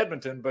bubble in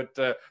Edmonton. But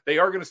they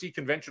are going to see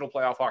conventional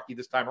playoff hockey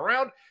this time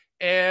around.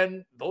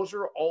 And those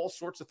are all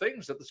sorts of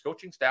things that this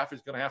coaching staff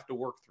is going to have to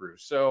work through.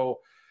 So,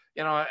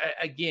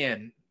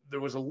 again,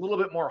 there was a little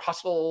bit more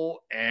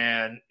hustle,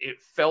 and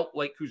it felt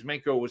like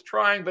Kuzmenko was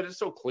trying, but it's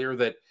so clear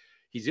that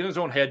he's in his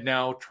own head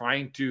now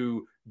trying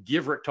to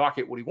give Rick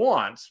Tocchet what he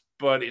wants,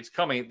 but it's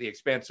coming at the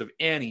expense of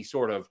any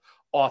sort of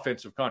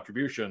offensive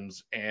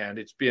contributions. And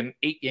it's been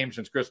 8 games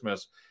since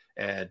Christmas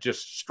and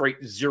just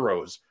straight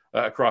zeros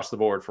across the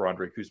board for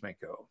Andrei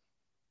Kuzmenko.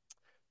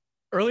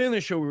 Earlier in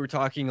the show, we were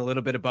talking a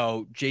little bit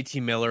about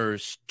JT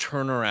Miller's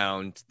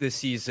turnaround this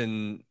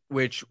season,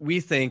 which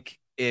we think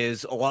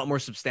is a lot more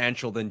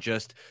substantial than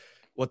just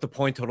what the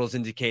point totals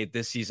indicate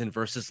this season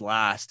versus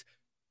last.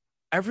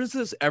 Ever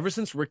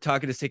since Rick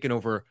Tocchet has taken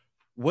over,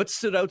 what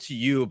stood out to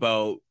you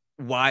about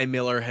why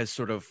Miller has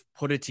sort of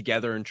put it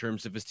together in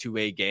terms of his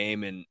two-way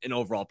game and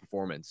overall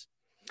performance?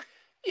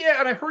 Yeah,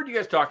 and I heard you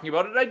guys talking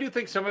about it. I do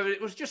think some of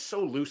it was just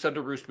so loose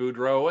under Bruce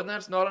Boudreau, and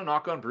that's not a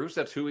knock on Bruce.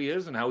 That's who he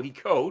is and how he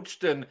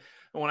coached. And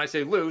when I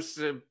say loose,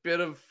 a bit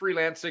of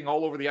freelancing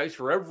all over the ice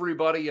for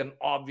everybody, and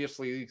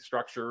obviously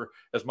structure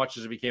as much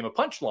as it became a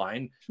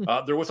punchline.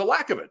 There was a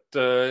lack of it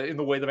in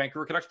the way the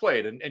Vancouver Canucks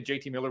played, and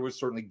JT Miller was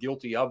certainly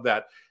guilty of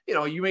that. You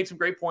know, you made some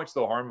great points,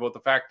 though, Harm, about the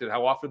fact that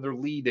how often they're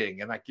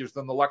leading, and that gives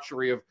them the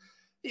luxury of,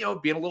 you know,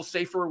 being a little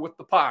safer with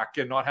the puck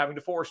and not having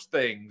to force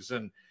things.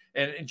 And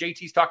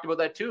JT's talked about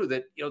that too,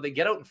 that, you know, they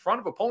get out in front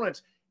of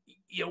opponents,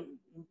 you know,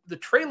 the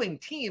trailing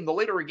team, the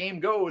later a game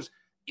goes,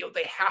 you know,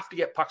 they have to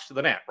get pucks to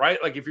the net, right?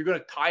 Like if you're going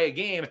to tie a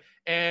game,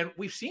 and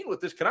we've seen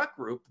with this Canuck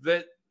group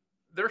that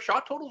their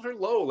shot totals are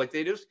low. Like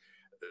they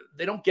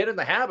don't get in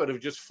the habit of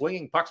just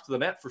flinging pucks to the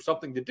net for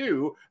something to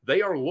do.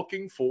 They are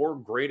looking for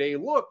grade A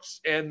looks,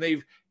 and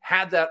they've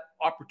had that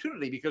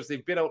opportunity because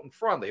they've been out in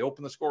front. They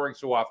open the scoring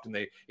so often.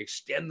 They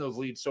extend those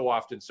leads so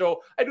often.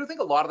 So I do think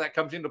a lot of that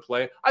comes into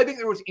play. I think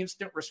there was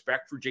instant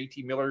respect for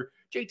JT Miller.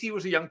 JT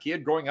was a young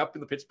kid growing up in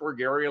the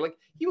Pittsburgh area. Like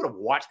he would have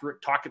watched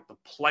Rick Tocchet, the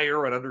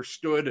player, and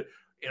understood,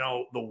 you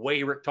know, the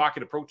way Rick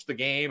Tocchet approached the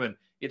game. And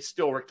it's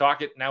still Rick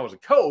Tocchet now as a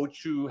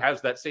coach who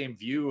has that same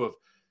view of,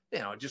 you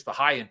know, just the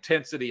high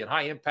intensity and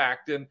high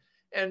impact.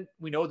 And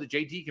we know that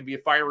JT can be a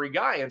fiery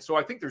guy. And so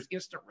I think there's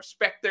instant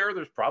respect there.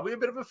 There's probably a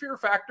bit of a fear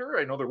factor.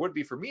 I know there would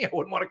be for me. I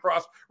wouldn't want to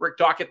cross Rick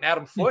Tocchet and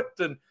Adam Foote.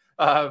 And,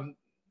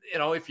 you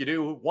know, if you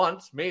do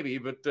once, maybe,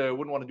 but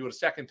wouldn't want to do it a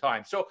second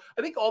time. So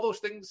I think all those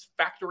things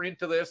factor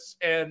into this.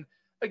 And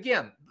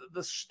again,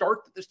 the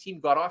start that this team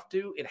got off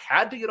to, it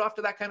had to get off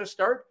to that kind of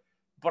start.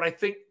 But I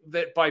think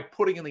that by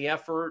putting in the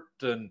effort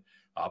and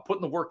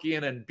putting the work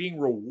in and being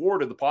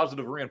rewarded the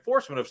positive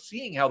reinforcement of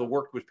seeing how the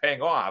work was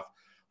paying off,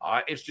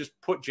 it's just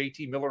put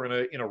JT Miller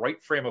in a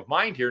right frame of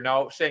mind here.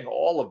 Now, saying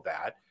all of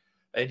that,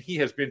 and he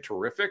has been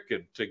terrific,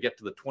 and to get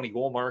to the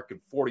 20-goal mark and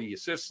 40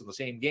 assists in the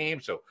same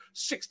game, so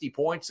 60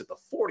 points at the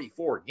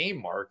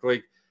 44-game mark,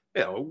 like,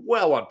 you know,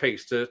 well on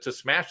pace to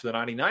smash the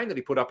 99 that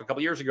he put up a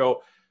couple years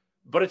ago.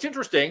 But it's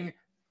interesting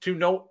to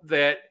note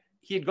that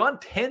he had gone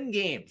 10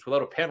 games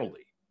without a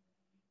penalty.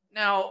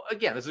 Now,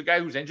 again, this is a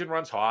guy whose engine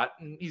runs hot,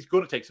 and he's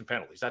going to take some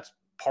penalties. That's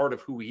part of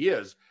who he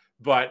is.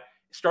 But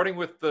starting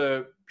with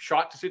the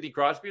shot to Sidney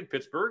Crosby in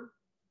Pittsburgh,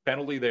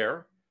 penalty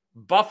there.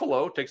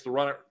 Buffalo takes the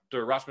run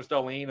to Rasmus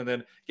Dahlin and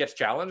then gets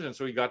challenged. And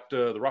so he got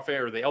the roughing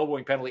or the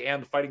elbowing penalty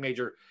and the fighting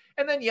major.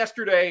 And then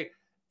yesterday,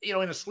 you know,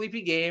 in a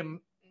sleepy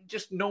game,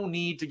 just no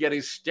need to get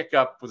his stick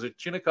up. Was it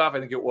Chinnikov? I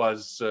think it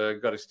was.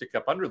 Got his stick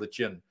up under the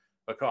chin,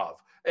 Bakov.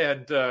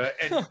 And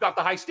got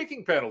the high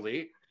sticking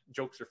penalty.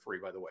 Jokes are free,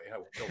 by the way. I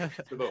won't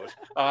go for those.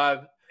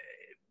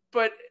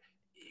 But,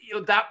 you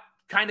know, that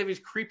kind of is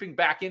creeping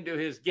back into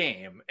his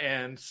game.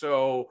 And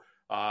so,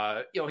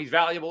 you know, he's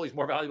valuable. He's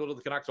more valuable to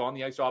the Canucks on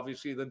the ice,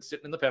 obviously, than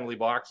sitting in the penalty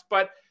box.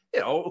 But, you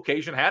know,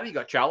 occasion had it. He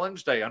got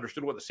challenged. I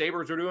understood what the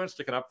Sabres were doing,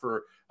 sticking up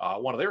for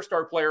one of their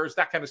star players.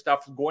 That kind of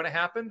stuff is going to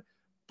happen.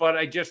 But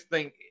I just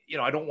think, you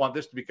know, I don't want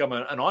this to become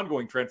an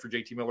ongoing trend for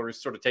JT Miller,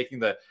 is sort of taking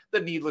the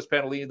needless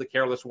penalty, the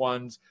careless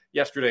ones.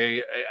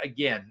 Yesterday,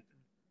 again,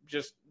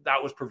 just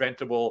that was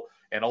preventable.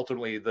 And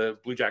ultimately, the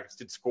Blue Jackets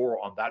did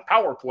score on that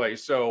power play.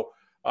 So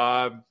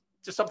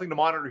just something to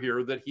monitor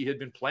here, that he had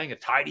been playing a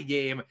tidy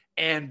game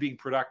and being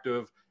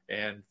productive.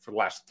 And for the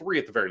last three,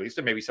 at the very least,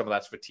 and maybe some of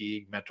that's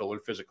fatigue, mental or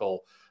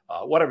physical,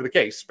 whatever the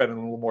case, spending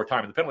a little more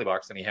time in the penalty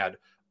box than he had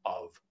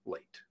of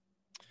late.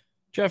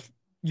 Jeff,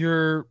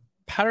 your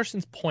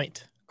Paterson's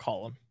Point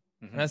column,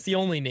 and that's the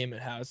only name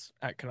it has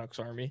at Canucks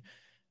Army.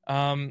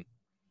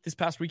 This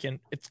past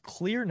weekend, it's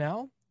clear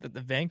now that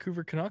the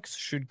Vancouver Canucks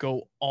should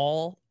go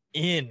all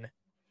in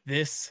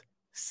this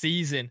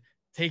season.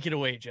 Take it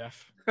away,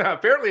 Jeff.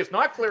 Apparently, it's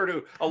not clear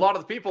to a lot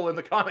of the people in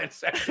the comments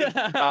section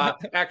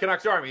at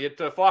Canucks Army.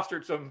 It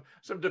fostered some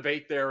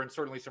debate there and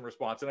certainly some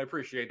response, and I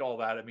appreciate all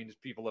that. I mean,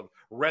 people have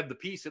read the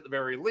piece at the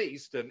very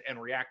least and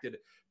reacted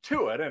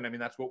to it, and I mean,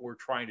 that's what we're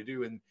trying to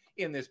do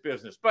in this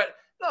business. But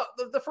no,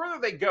 the further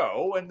they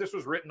go, and this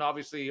was written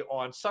obviously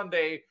on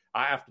Sunday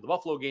after the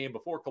Buffalo game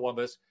before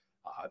Columbus.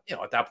 You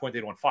know, at that point,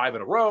 they'd won 5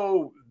 in a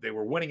row. They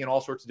were winning in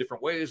all sorts of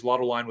different ways.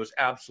 Lotto line was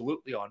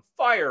absolutely on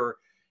fire.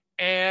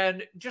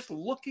 And just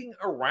looking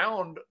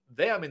around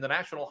them in the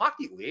National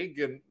Hockey League,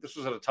 and this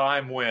was at a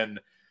time when,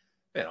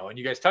 you know, and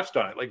you guys touched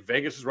on it, like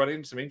Vegas is running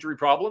into some injury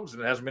problems,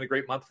 and it hasn't been a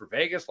great month for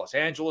Vegas. Los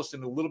Angeles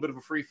in a little bit of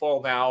a free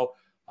fall now.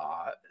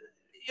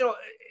 You know,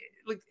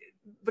 like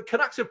the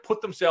Canucks have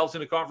put themselves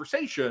in a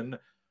conversation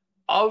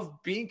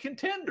of being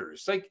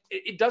contenders. Like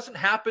it doesn't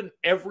happen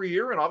every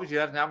year, and obviously it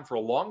hasn't happened for a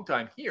long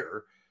time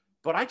here.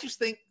 But I just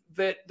think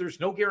that there's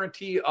no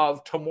guarantee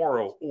of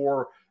tomorrow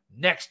or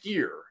next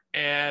year.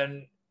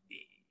 And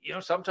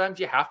sometimes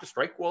you have to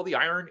strike while the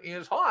iron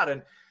is hot.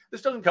 And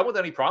this doesn't come with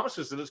any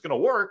promises that it's going to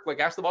work. Like,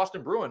 ask the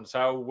Boston Bruins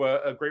how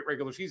a great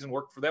regular season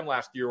worked for them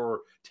last year,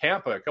 or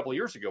Tampa a couple of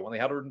years ago when they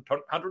had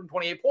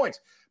 128 points.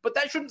 But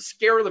that shouldn't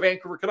scare the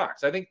Vancouver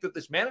Canucks. I think that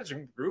this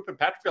management group, and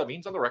Patrick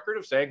Allvin's on the record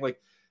of saying, like,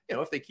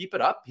 if they keep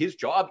it up, his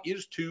job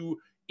is to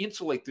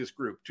insulate this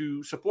group,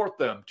 to support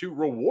them, to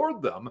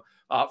reward them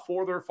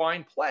for their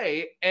fine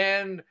play.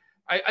 And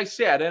I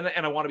said,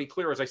 and I want to be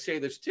clear as I say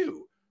this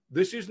too,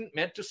 this isn't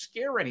meant to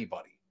scare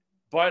anybody.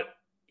 But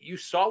you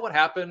saw what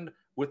happened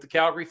with the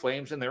Calgary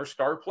Flames and their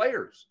star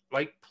players.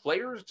 Like,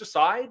 players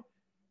decide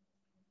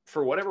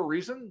for whatever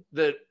reason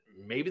that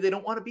maybe they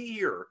don't want to be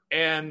here.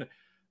 And,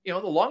 the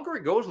longer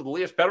it goes with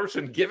Elias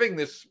Pettersson giving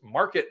this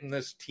market and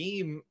this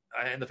team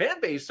and the fan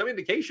base some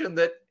indication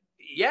that,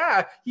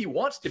 yeah, he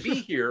wants to be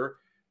here,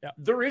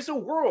 there is a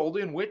world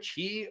in which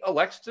he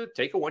elects to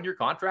take a one-year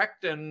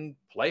contract and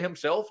play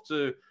himself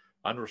to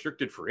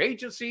unrestricted free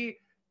agency.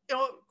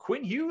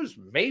 Quinn Hughes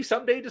may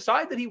someday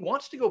decide that he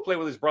wants to go play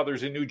with his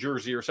brothers in New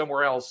Jersey or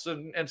somewhere else.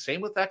 And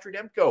same with Thatcher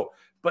Demko.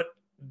 But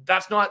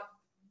that's not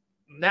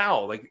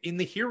now. Like, in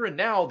the here and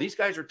now, these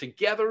guys are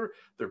together.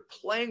 They're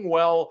playing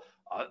well.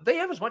 They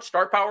have as much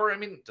star power. I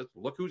mean,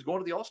 look who's going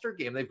to the All-Star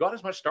game. They've got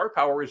as much star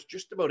power as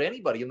just about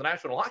anybody in the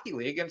National Hockey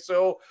League. And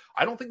so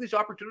I don't think these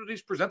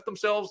opportunities present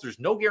themselves. There's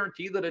no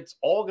guarantee that it's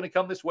all going to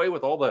come this way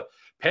with all the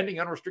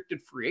pending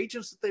unrestricted free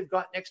agents that they've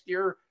got next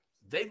year.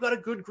 They've got a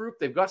good group.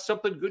 They've got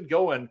something good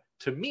going.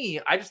 To me,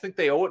 I just think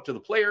they owe it to the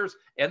players,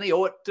 and they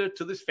owe it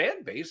to this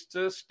fan base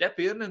to step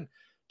in and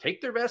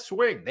take their best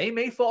swing. They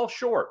may fall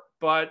short,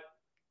 but,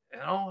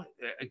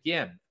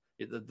 again,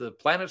 the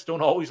planets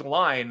don't always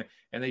align,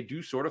 and they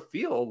do sort of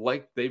feel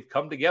like they've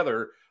come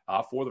together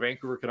for the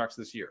Vancouver Canucks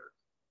this year.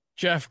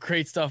 Jeff,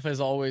 great stuff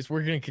as always.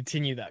 We're going to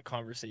continue that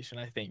conversation,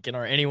 I think, in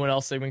our Anyone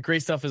Else segment.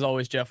 Great stuff as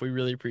always, Jeff. We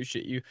really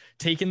appreciate you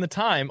taking the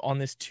time on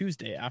this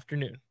Tuesday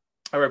afternoon.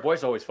 All right,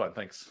 boys. Always fun.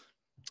 Thanks.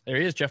 There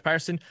he is, Jeff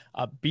Paterson.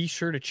 Be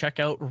sure to check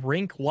out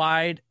Rink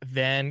Wide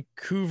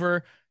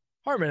Vancouver.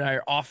 Harmon and I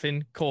are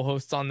often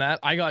co-hosts on that.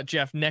 I got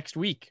Jeff next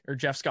week, or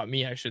Jeff's got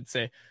me, I should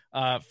say,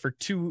 for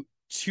two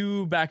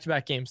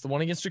back-to-back games. The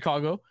one against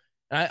Chicago.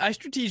 And I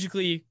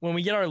strategically, when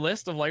we get our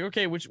list of like,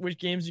 okay, which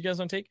games you guys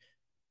want to take,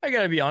 I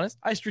got to be honest,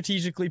 I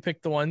strategically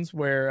picked the ones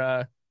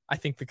where I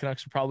think the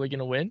Canucks are probably going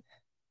to win.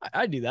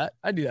 I do that.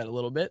 I do that a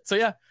little bit. So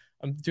yeah,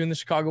 I'm doing the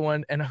Chicago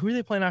one. And who are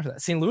they playing after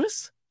that? St.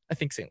 Louis? I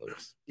think St.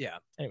 Louis. Yeah.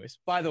 Anyways.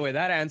 By the way,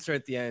 that answer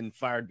at the end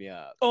fired me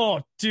up.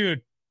 Oh,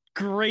 dude.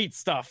 Great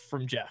stuff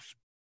from Jeff.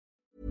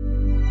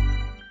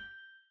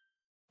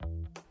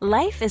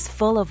 Life is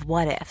full of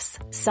what-ifs.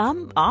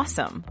 Some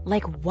awesome.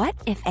 Like, what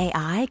if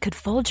AI could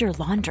fold your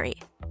laundry?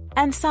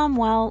 And some,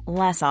 well,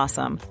 less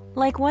awesome.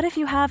 Like, what if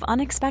you have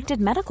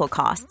unexpected medical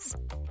costs?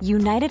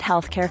 United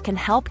Healthcare can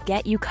help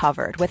get you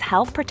covered with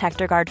Health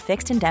Protector Guard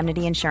fixed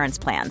indemnity insurance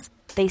plans.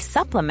 They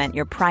supplement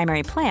your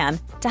primary plan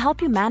to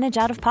help you manage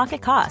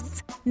out-of-pocket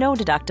costs. No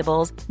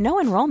deductibles, no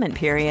enrollment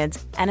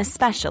periods, and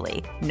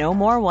especially no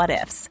more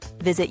what-ifs.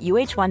 Visit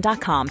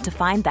uh1.com to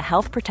find the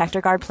Health Protector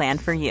Guard plan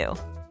for you.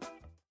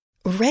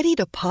 Ready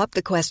to pop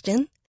the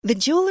question? The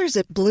jewelers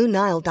at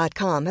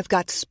BlueNile.com have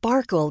got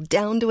sparkle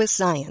down to a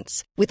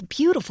science with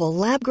beautiful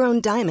lab-grown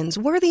diamonds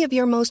worthy of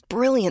your most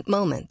brilliant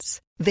moments.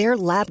 Their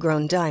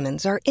lab-grown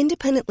diamonds are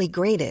independently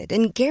graded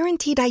and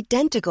guaranteed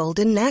identical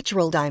to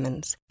natural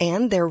diamonds,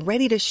 and they're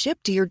ready to ship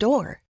to your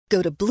door.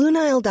 Go to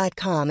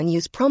BlueNile.com and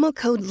use promo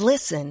code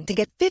LISTEN to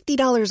get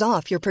 $50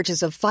 off your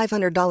purchase of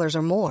 $500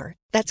 or more.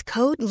 That's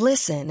code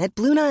LISTEN at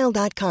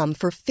BlueNile.com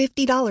for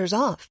 $50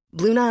 off.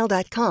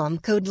 BlueNile.com,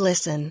 code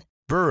LISTEN.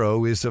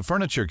 Burrow is a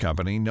furniture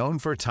company known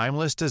for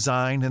timeless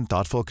design and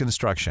thoughtful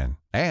construction,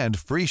 and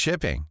free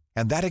shipping,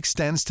 and that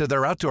extends to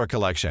their outdoor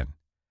collection.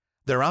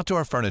 Their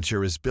outdoor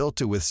furniture is built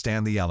to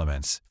withstand the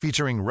elements,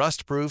 featuring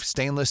rust-proof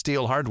stainless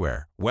steel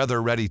hardware,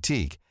 weather-ready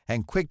teak,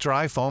 and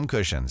quick-dry foam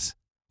cushions.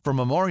 For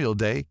Memorial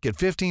Day, get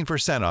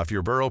 15% off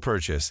your Burrow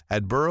purchase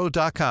at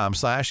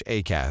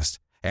burrow.com/ACAST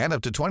and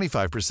up to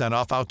 25%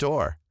 off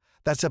outdoor.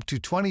 That's up to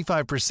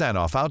 25%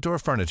 off outdoor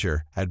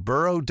furniture at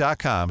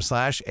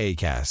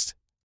burrow.com/ACAST.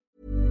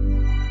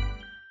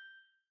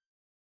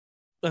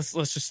 Let's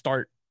just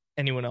start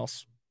Anyone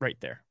Else right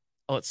there.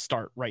 Let's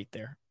start right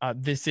there.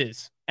 This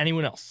is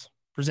Anyone Else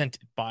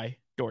presented by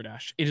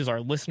DoorDash. It is our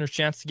listeners'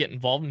 chance to get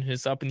involved and hit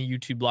us up in the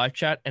YouTube live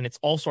chat, and it's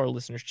also our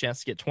listeners'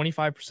 chance to get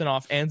 25%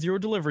 off and 0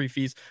 delivery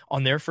fees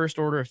on their first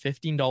order of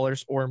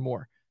 $15 or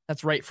more.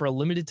 That's right. For a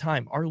limited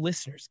time, our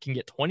listeners can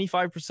get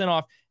 25%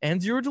 off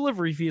and 0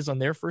 delivery fees on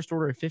their first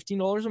order of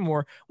 $15 or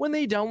more when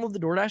they download the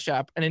DoorDash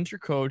app and enter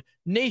code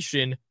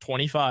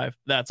NATION25.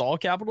 That's all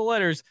capital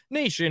letters,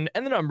 NATION,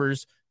 and the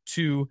numbers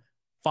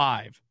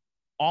 25.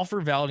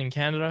 Offer valid in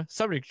Canada,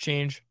 subject to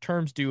change,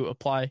 terms do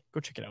apply. Go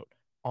check it out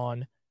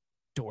on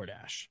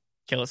DoorDash.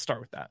 Okay, let's start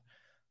with that.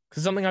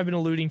 Because something I've been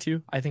alluding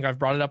to, I think I've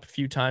brought it up a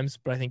few times,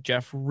 but I think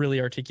Jeff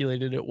really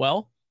articulated it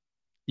well.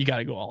 You got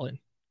to go all in.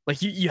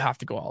 Like, you have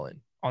to go all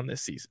in on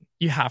this season.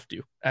 You have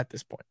to at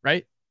this point,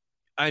 right?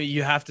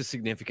 You have to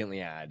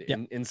significantly add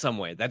in some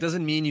way. That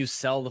doesn't mean you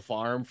sell the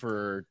farm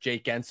for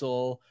Jake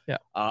Gensel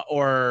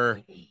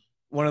or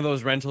one of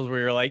those rentals where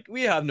you're like,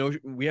 we have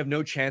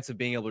no chance of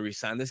being able to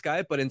re-sign this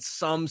guy, but in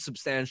some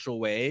substantial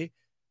way,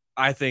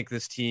 I think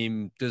this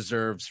team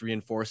deserves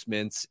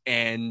reinforcements.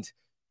 And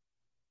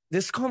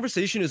this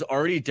conversation is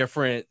already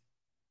different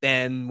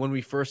than when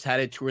we first had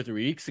it 2 or 3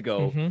 weeks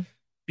ago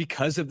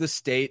because of the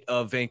state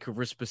of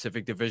Vancouver's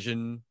Pacific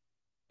Division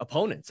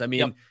opponents. I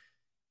mean,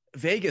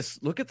 Vegas,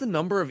 look at the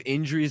number of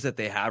injuries that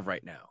they have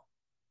right now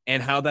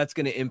and how that's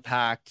going to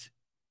impact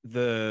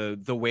the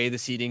way the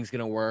seeding is going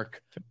to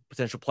work,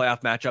 potential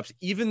playoff matchups,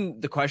 even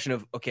the question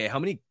of, okay,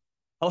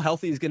 how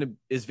healthy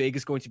is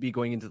Vegas going to be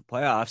going into the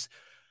playoffs?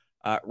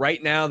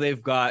 Right now,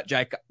 they've got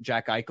Jack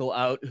Eichel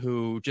out,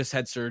 who just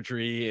had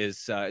surgery,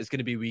 is going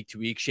to be week to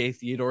week. Shea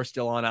Theodore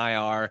still on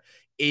IR.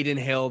 Aiden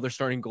Hill, their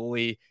starting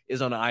goalie,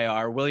 is on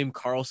IR. William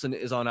Karlsson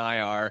is on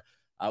IR.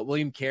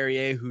 William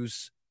Carrier,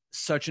 who's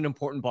such an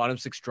important bottom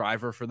six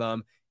driver for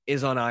them,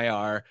 is on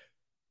IR.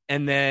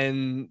 And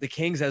then the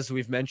Kings, as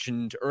we've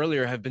mentioned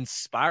earlier, have been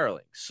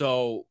spiraling.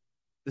 So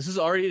this is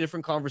already a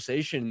different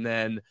conversation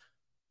than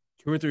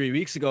 2 or 3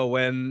 weeks ago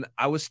when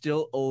I was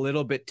still a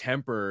little bit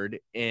tempered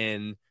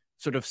in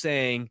sort of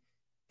saying,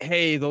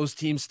 hey, those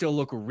teams still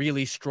look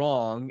really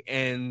strong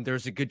and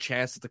there's a good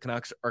chance that the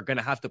Canucks are going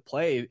to have to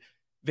play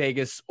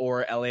Vegas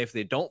or LA if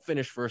they don't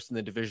finish first in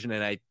the division.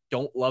 And I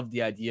don't love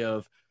the idea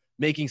of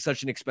making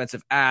such an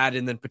expensive ad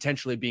and then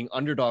potentially being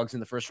underdogs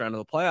in the first round of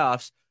the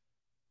playoffs.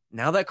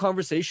 Now that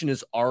conversation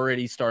is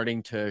already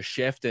starting to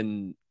shift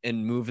and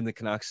move in the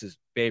Canucks'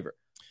 favor.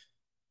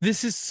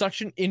 This is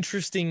such an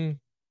interesting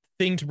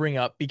thing to bring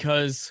up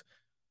because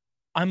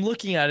I'm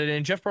looking at it,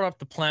 and Jeff brought up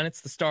the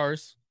planets, the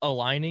stars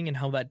aligning, and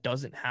how that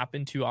doesn't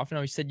happen too often.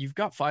 Now, he said you've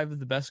got 5 of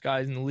the best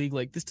guys in the league.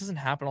 Like, this doesn't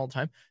happen all the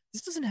time.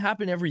 This doesn't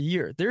happen every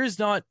year. There is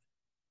not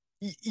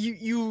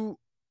you.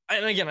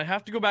 And again, I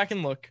have to go back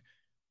and look,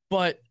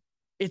 but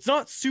it's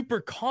not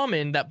super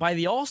common that by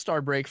the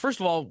All-Star break, first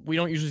of all, we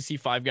don't usually see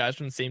 5 guys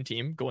from the same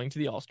team going to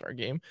the All-Star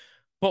game,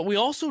 but we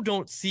also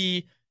don't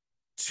see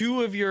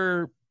 2 of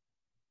your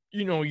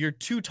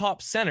 2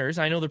 top centers.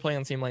 I know they're playing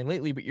on the same line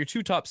lately, but your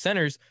 2 top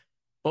centers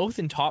both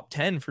in top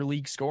 10 for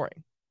league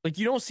scoring. Like,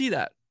 you don't see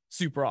that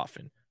super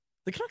often.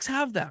 The Canucks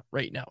have that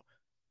right now.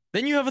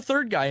 Then you have a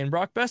third guy in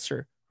Brock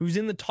Besser who's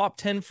in the top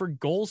 10 for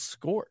goals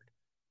scored.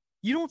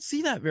 You don't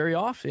see that very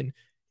often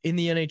in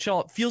the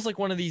NHL. It feels like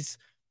one of these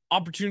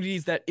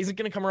opportunities that isn't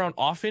going to come around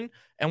often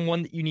and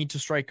one that you need to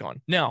strike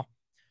on. Now,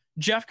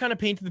 Jeff kind of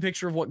painted the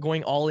picture of what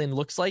going all in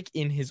looks like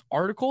in his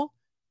article.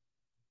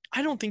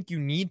 I don't think you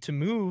need to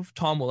move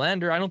Tom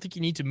Willander. I don't think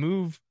you need to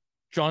move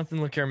Jonathan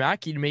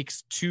Lekarmaki to make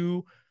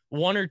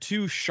 1 or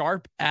 2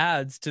 sharp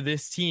adds to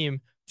this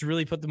team to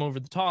really put them over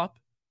the top.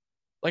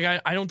 Like,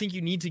 I don't think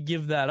you need to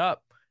give that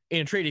up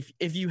in a trade.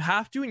 If you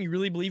have to and you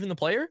really believe in the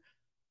player,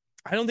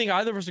 I don't think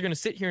either of us are going to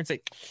sit here and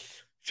say,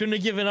 shouldn't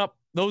have given up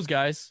those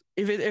guys.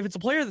 If it's a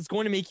player that's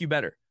going to make you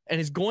better and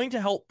is going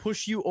to help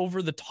push you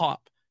over the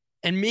top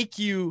and make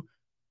you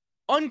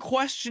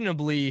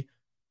unquestionably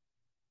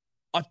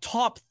a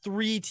top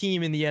 3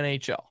 team in the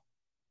NHL,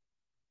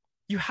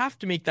 you have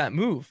to make that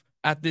move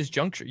at this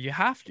juncture. You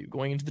have to,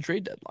 going into the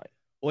trade deadline.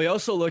 We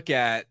also look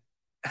at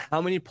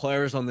how many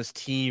players on this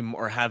team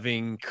are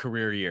having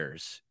career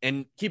years.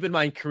 And keep in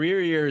mind,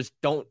 career years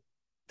don't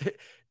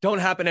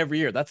happen every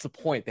year. That's the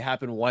point. They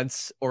happen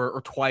once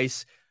or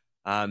twice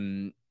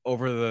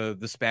over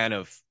the span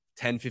of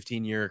 10,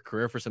 15-year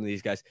career for some of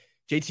these guys.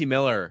 JT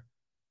Miller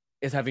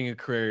is having a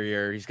career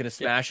year. He's going to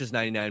smash his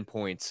 99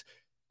 points.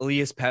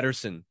 Elias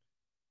Pettersson,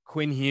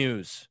 Quinn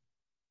Hughes,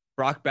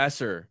 Brock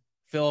Besser,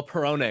 Philip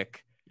Hronek.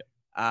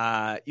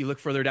 You look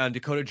further down,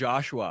 Dakota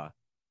Joshua,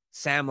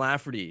 Sam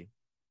Lafferty.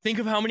 Think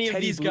of how many Teddy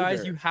of these Bluger.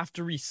 Guys you have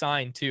to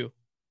re-sign too,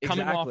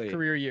 coming off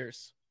career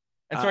years.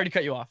 And sorry to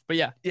cut you off, but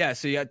yeah. Yeah,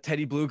 so you got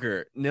Teddy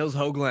Bluger, Nils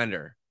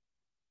Höglander.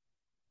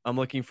 I'm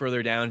looking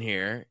further down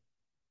here.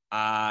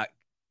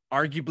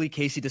 Arguably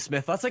Casey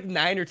DeSmith. That's like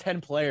 9 or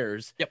 10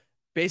 players. Yep.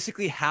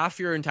 Basically half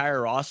your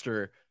entire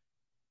roster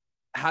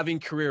having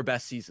career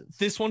best seasons.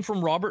 This one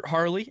from Robert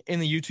Harley in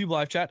the YouTube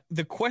live chat.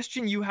 The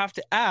question you have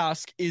to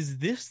ask is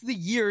this the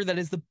year that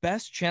is the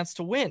best chance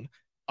to win?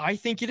 I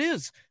think it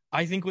is.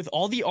 I think with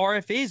all the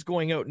RFAs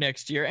going out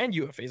next year and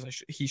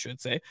UFAs, he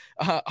should say,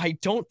 I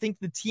don't think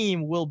the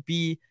team will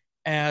be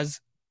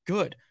as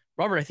good.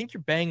 Robert, I think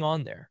you're bang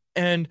on there.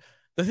 And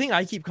the thing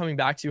I keep coming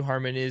back to,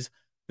 Harman, is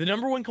the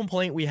number one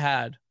complaint we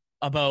had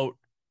about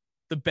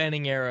the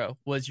Benning era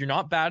was you're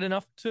not bad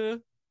enough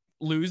to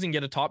lose and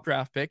get a top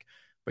draft pick,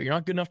 but you're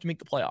not good enough to make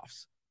the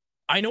playoffs.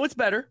 I know it's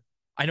better.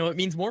 I know it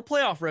means more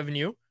playoff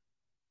revenue,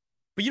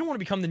 but you don't want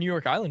to become the New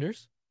York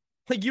Islanders.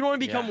 Like, you don't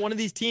want to become one of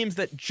these teams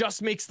that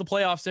just makes the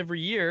playoffs every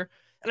year.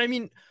 And I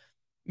mean,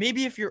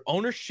 maybe if your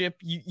ownership,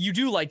 you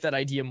do like that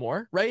idea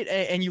more, right?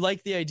 And you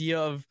like the idea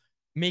of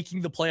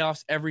making the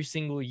playoffs every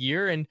single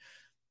year. And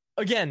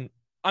again,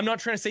 I'm not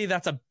trying to say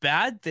that's a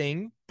bad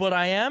thing, but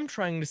I am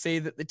trying to say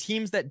that the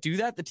teams that do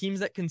that, the teams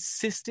that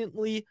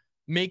consistently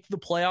make the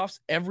playoffs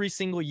every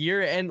single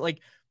year, and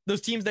like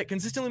those teams that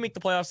consistently make the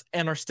playoffs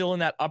and are still in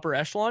that upper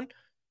echelon,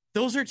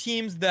 those are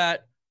teams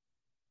that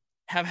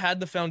have had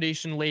the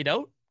foundation laid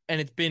out,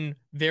 and it's been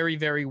very,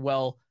 very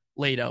well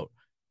laid out.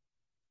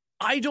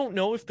 I don't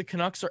know if the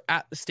Canucks are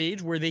at the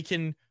stage where they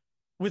can,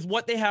 with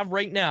what they have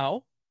right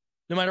now,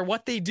 no matter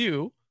what they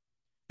do,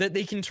 that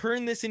they can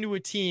turn this into a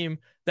team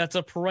that's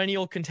a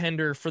perennial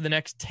contender for the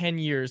next 10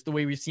 years, the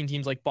way we've seen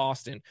teams like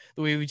Boston,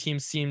 the way we've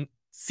seen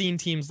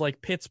teams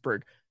like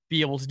Pittsburgh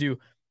be able to do.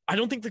 I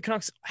don't think the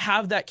Canucks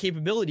have that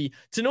capability.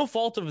 To no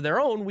fault of their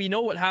own, we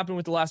know what happened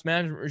with the last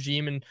management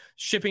regime and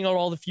shipping out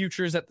all the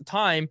futures at the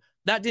time.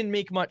 That didn't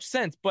make much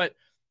sense, but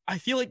I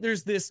feel like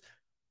there's this,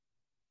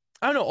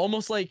 I don't know,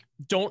 almost like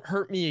don't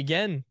hurt me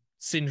again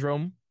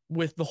syndrome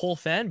with the whole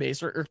fan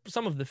base or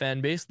some of the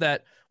fan base,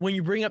 that when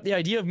you bring up the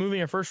idea of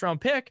moving a first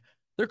round pick,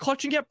 they're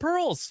clutching at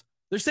pearls.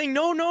 They're saying,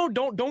 no,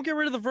 don't get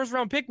rid of the first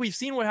round pick. We've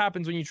seen what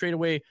happens when you trade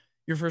away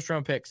your first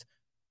round picks.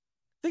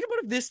 Think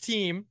about if this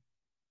team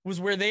was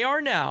where they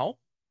are now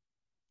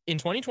in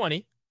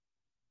 2020.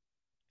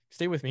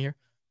 Stay with me here.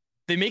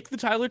 They make the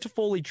Tyler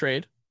Toffoli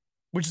trade,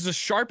 which is a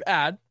sharp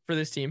ad for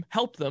this team,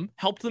 helped them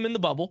in the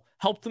bubble,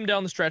 helped them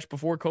down the stretch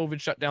before COVID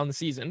shut down the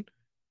season.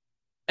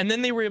 And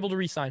then they were able to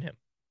re-sign him,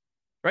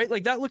 right?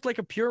 Like that looked like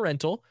a pure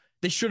rental.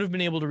 They should have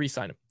been able to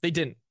re-sign him. They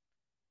didn't.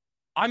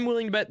 I'm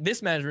willing to bet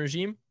this management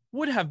regime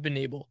would have been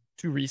able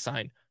to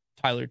re-sign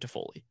Tyler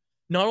Toffoli.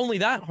 Not only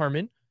that,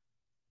 Harman,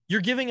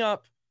 you're giving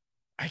up,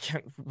 I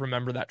can't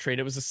remember that trade.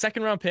 It was a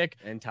second round pick,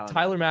 and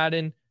Tyler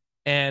Madden,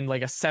 and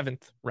like a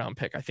 7th round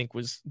pick, I think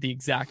was the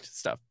exact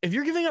stuff. If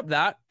you're giving up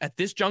that at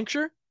this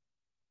juncture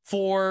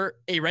for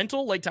a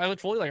rental like Tyler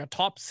Toffoli, like a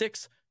top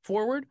 6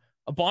 forward,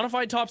 a bona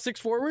fide top 6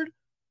 forward,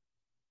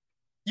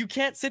 you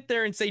can't sit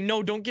there and say,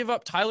 no, don't give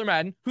up Tyler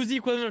Madden. Who's the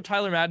equivalent of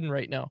Tyler Madden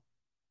right now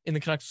in the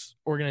Canucks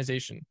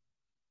organization?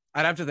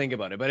 I'd have to think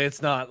about it, but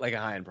it's not like a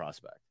high-end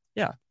prospect.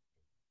 Yeah.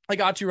 Like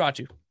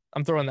Ratu.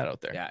 I'm throwing that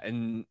out there. Yeah,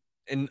 and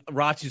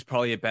Ratu's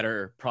probably a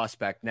better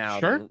prospect now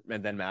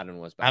than Madden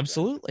was back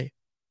Absolutely.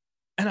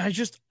 Then.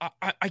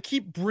 And I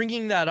keep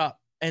bringing that up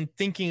and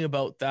thinking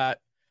about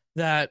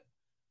that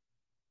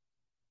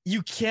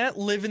you can't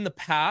live in the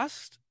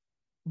past,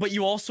 but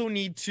you also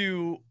need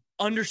to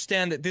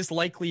understand that this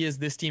likely is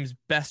this team's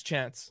best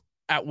chance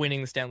at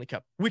winning the Stanley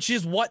Cup, which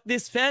is what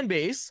this fan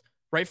base,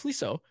 rightfully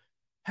so,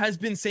 has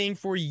been saying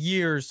for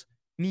years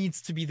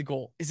needs to be the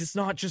goal. Is it's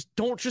not just,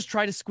 don't just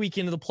try to squeak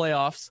into the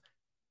playoffs,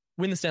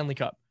 win the Stanley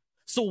Cup.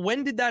 So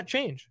when did that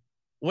change?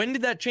 When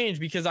did that change?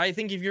 Because I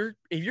think if you're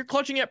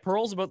clutching at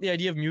pearls about the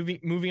idea of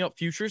moving up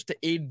futures to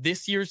aid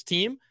this year's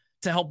team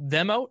to help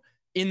them out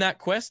in that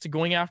quest to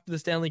going after the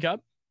Stanley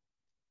Cup,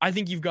 I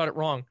think you've got it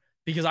wrong.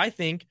 Because I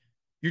think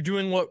you're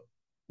doing what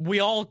we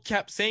all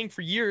kept saying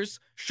for years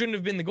shouldn't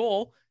have been the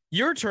goal.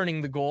 You're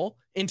turning the goal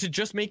into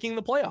just making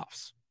the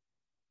playoffs.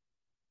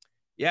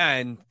 Yeah,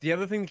 and the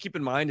other thing to keep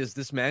in mind is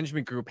this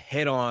management group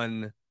hit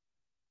on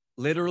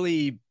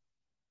literally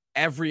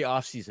every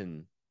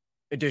offseason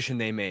addition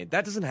they made.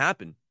 That doesn't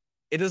happen.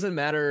 It doesn't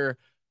matter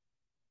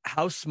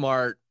how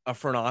smart a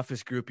front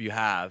office group you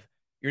have.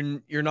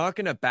 You're not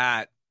going to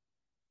bat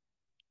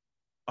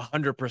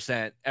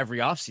 100% every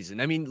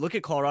offseason. I mean, look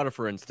at Colorado,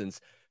 for instance.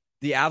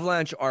 The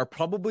Avalanche are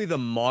probably the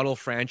model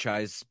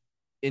franchise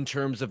in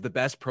terms of the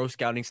best pro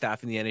scouting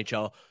staff in the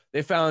NHL.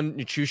 They found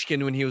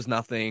Nichushkin when he was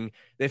nothing.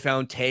 They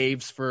found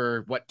Taves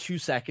for 2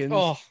 seconds.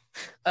 Oh,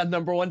 a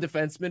number one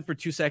defenseman for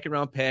 2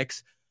 second-round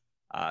picks.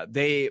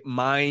 They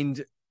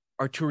mined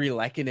Arturi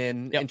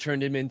Lehkonen and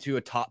turned him into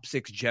a top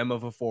 6 gem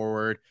of a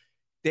forward.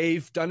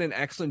 They've done an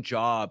excellent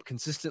job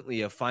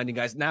consistently of finding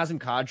guys. Nazem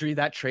Kadri,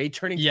 that trade,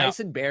 turning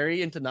Tyson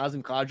Barrie into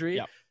Nazem Kadri.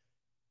 Yep.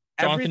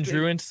 Jonathan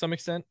Drouin to some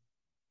extent.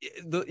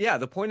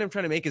 The point I'm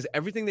trying to make is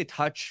everything they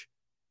touch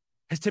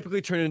has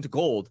typically turned into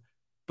gold.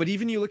 But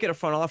even you look at a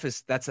front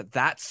office that's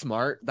that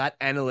smart, that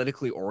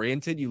analytically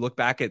oriented, you look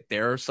back at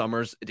their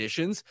summer's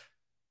additions,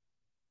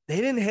 they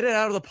didn't hit it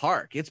out of the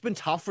park. It's been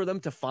tough for them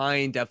to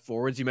find depth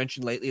forwards. You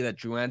mentioned lately that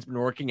Drouin's been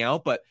working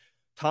out, but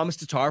Thomas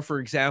Tatar, for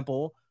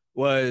example,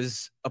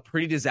 was a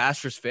pretty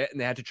disastrous fit, and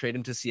they had to trade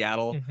him to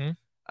Seattle.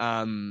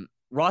 Mm-hmm.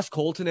 Ross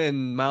Colton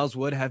and Miles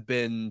Wood have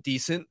been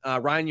decent.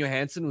 Ryan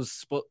Johansson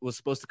was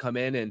supposed to come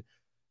in and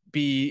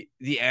be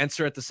the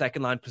answer at the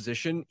second line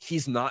position.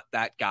 He's not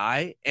that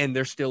guy, and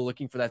they're still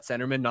looking for that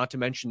centerman, not to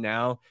mention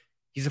now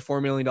he's a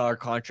 $4 million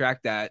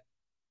contract that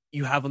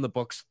you have on the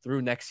books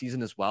through next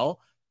season as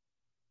well.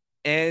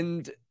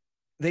 And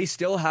they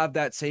still have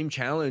that same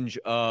challenge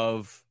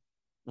of,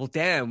 well,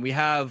 damn, we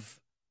have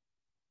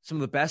some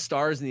of the best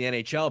stars in the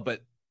NHL,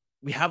 but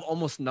we have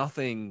almost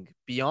nothing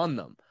beyond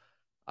them.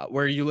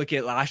 Where you look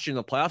at last year in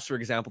the playoffs, for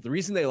example, the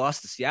reason they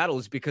lost to Seattle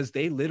is because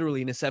they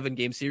literally in a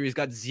 7-game series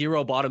got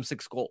 0 bottom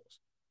 6 goals.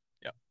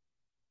 Yeah.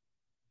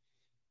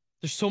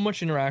 There's so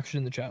much interaction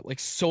in the chat,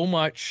 like so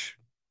much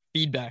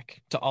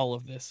feedback to all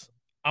of this.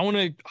 I want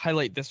to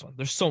highlight this one.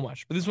 There's so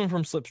much, but this one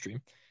from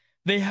Slipstream.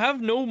 They have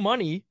no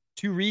money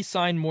to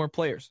re-sign more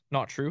players.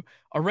 Not true.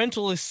 A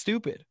rental is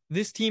stupid.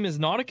 This team is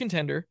not a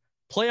contender.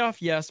 Playoff,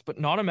 yes, but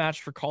not a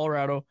match for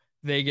Colorado,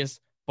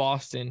 Vegas,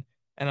 Boston,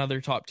 and other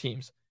top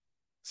teams.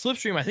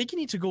 Slipstream, I think you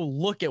need to go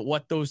look at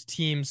what those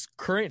teams'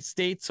 current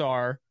states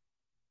are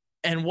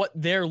and what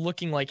they're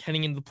looking like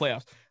heading into the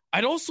playoffs.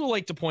 I'd also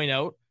like to point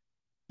out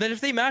that if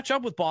they match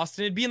up with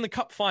Boston, it'd be in the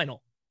Cup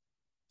final.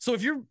 So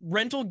if your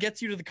rental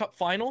gets you to the Cup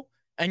final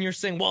and you're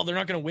saying, well, they're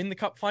not going to win the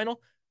Cup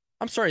final,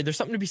 I'm sorry, there's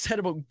something to be said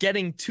about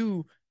getting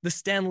to the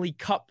Stanley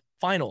Cup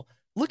final.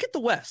 Look at the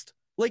West.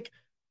 Like,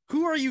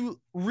 who are you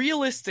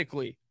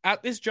realistically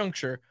at this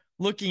juncture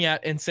looking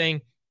at and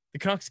saying the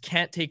Canucks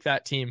can't take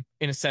that team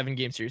in a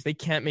 7-game series? They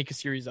can't make a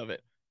series of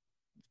it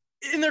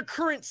in their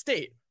current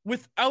state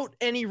without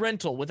any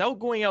rental, without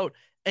going out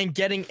and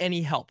getting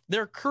any help.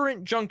 Their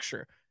current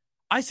juncture.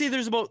 I say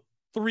there's about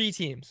 3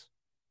 teams.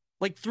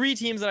 Like 3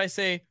 teams that I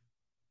say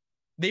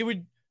they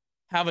would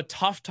have a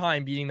tough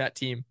time beating that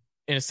team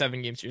in a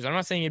 7-game series. I'm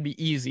not saying it'd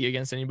be easy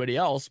against anybody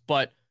else,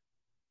 but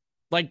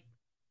like,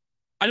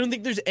 I don't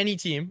think there's any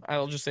team,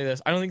 I'll just say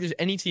this, I don't think there's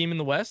any team in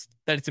the West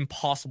that it's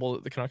impossible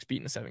that the Canucks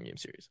beat in a 7-game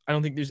series. I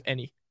don't think there's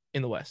any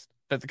in the West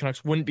that the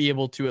Canucks wouldn't be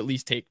able to at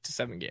least take to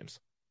 7 games.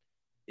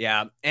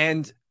 Yeah,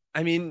 and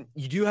I mean,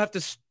 you do have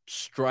to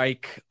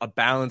strike a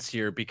balance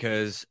here,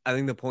 because I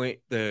think the point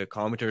the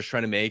commentator is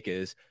trying to make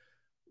is,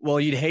 well,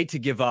 you'd hate to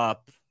give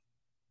up,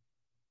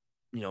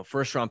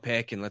 first round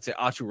pick and let's say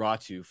Aatu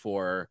Ratu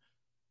for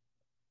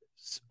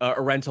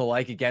a rental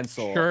like a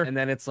Gensel. Sure. And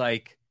then it's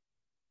like,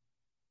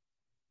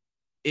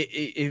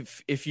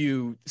 if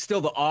you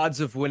still, the odds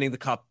of winning the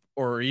Cup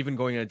or even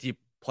going on a deep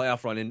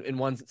playoff run in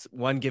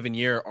one given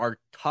year are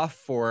tough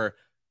for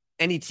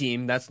any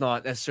team. That's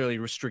not necessarily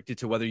restricted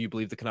to whether you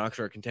believe the Canucks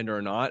are a contender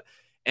or not.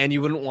 And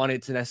you wouldn't want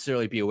it to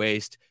necessarily be a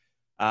waste.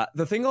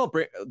 The thing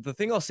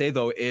I'll say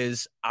though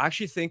is I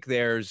actually think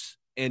there's,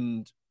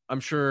 and I'm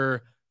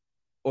sure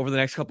over the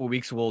next couple of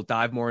weeks we'll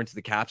dive more into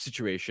the cap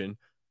situation,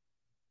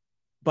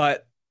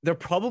 but there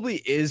probably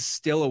is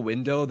still a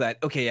window that,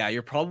 okay, yeah,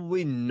 you're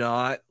probably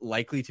not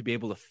likely to be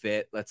able to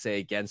fit, let's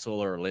say, Gensel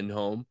or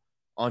Lindholm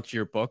onto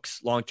your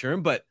books long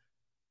term, but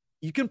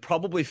you can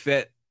probably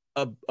fit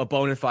a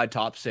bona fide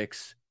top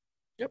 6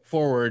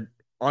 forward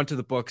onto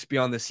the books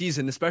beyond the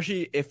season,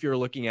 especially if you're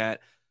looking at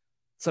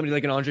somebody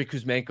like an Andrei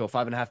Kuzmenko,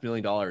 $5.5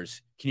 million.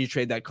 Can you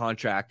trade that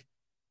contract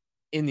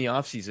in the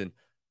offseason?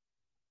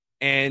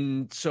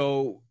 And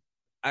so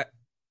I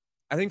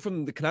think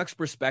from the Canucks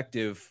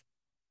perspective,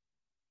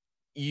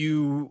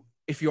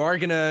 if you are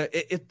gonna,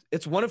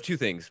 it's one of 2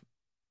 things.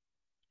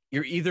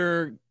 You're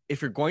either,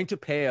 if you're going to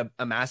pay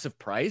a massive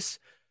price,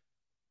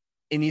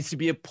 it needs to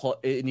be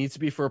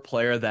for a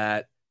player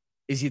that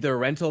is either a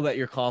rental that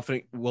you're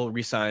confident will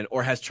resign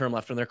or has term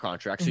left on their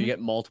contract, so you get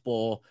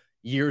multiple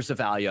years of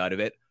value out of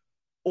it.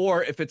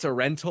 Or if it's a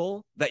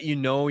rental that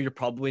you're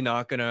probably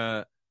not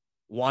gonna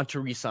want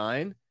to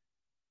resign,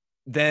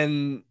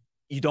 then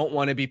you don't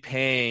want to be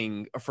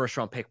paying a first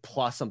round pick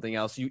plus something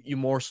else. You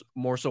more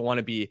so want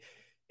to be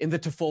in the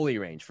Toffoli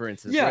range, for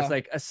instance, where it's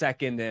like a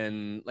second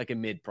and like a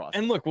mid prospect.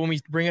 And look, when we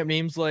bring up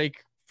names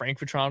like Frank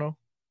Vetrano,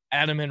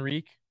 Adam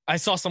Henrique, I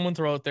saw someone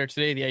throw out there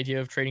today the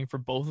idea of trading for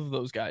both of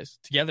those guys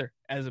together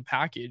as a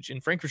package.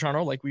 And Frank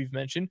Vetrano, like we've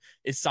mentioned,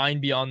 is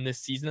signed beyond this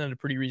season at a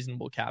pretty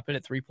reasonable cap hit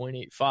at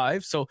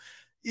 3.85. So,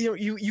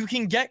 you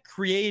can get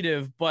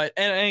creative, but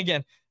and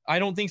again, I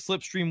don't think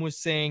Slipstream was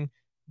saying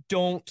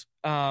don't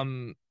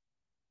go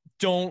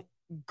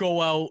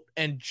out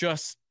and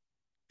just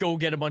go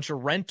get a bunch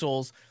of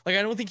rentals. Like,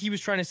 I don't think he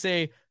was trying to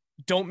say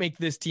don't make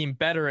this team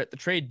better at the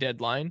trade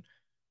deadline.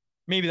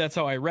 Maybe that's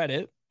how I read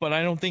it, but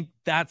I don't think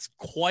that's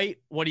quite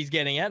what he's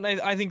getting at.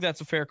 And I think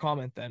that's a fair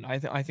comment then.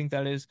 I think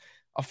that is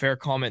a fair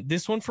comment.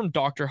 This one from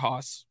Dr.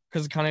 Haas,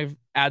 because it kind of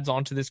adds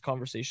on to this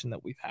conversation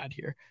that we've had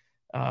here.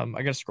 I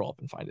got to scroll up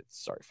and find it.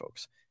 Sorry,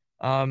 folks.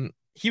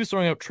 He was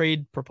throwing out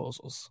trade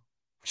proposals,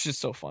 which is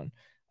so fun.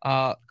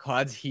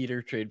 Quads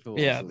heater trade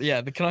proposals.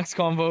 Yeah. The Canucks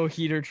combo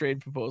heater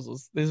trade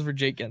proposals. This is for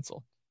Jake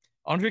Gensel.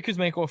 Andrei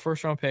Kuzmenko, a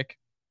first-round pick,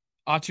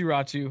 Aatu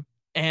Ratu,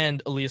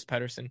 and Elias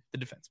Paterson, the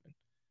defenseman.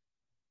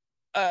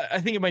 I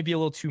think it might be a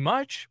little too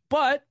much,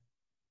 but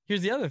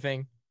here's the other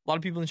thing. A lot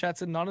of people in the chat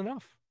said not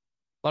enough.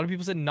 A lot of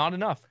people said not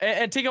enough.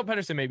 And take out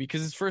Paterson maybe,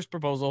 because his first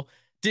proposal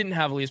didn't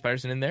have Elias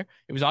Paterson in there.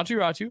 It was Aatu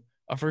Ratu,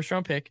 a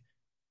first-round pick,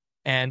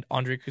 and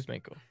Andrei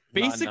Kuzmenko.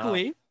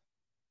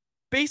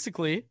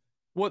 Basically,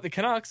 what the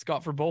Canucks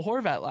got for Bo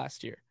Horvat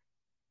last year.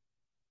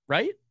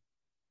 Right?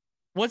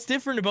 What's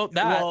different about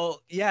that?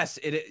 Well, yes,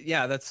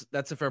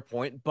 that's a fair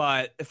point.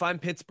 But if I'm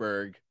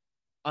Pittsburgh,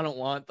 I don't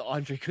want the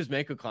Andrei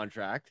Kuzmenko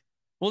contract.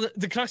 Well,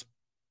 the Canucks,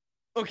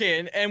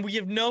 okay, and we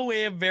have no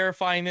way of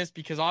verifying this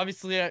because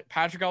obviously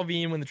Patrick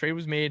Allvin, when the trade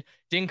was made,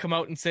 didn't come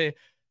out and say,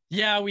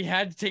 yeah, we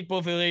had to take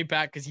Beauvillier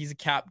back because he's a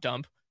cap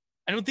dump.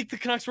 I don't think the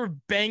Canucks were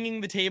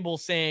banging the table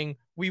saying,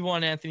 we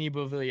want Anthony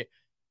Beauvillier.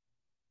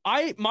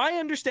 My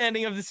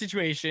understanding of the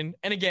situation,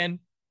 and again,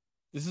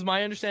 this is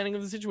my understanding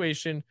of the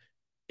situation,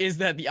 is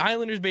that the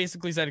Islanders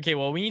basically said, okay,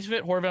 well, we need to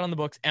fit Horvat on the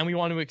books and we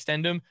want to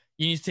extend him.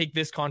 You need to take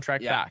this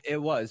contract back.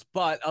 It was.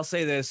 But I'll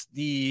say this,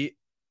 the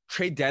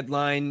trade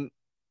deadline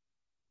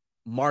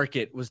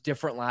market was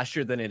different last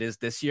year than it is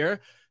this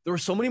year. There were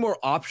so many more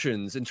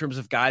options in terms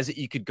of guys that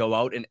you could go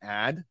out and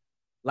add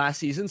last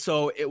season.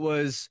 So it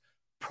was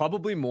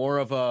probably more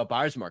of a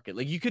buyer's market.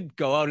 Like you could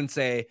go out and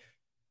say,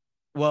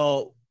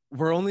 well,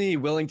 we're only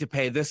willing to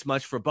pay this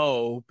much for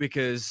Bo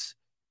because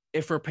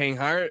if we're paying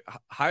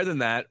higher than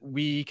that,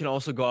 we can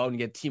also go out and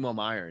get Timo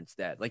Meier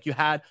instead. Like you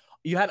had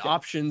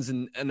options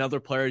and other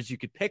players you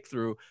could pick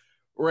through.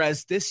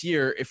 Whereas this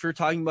year, if you're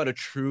talking about a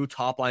true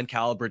top line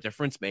caliber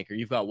difference maker,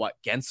 you've got what,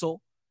 Gensel?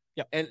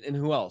 Yep. And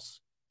who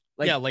else?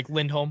 Like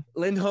Lindholm.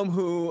 Lindholm,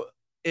 who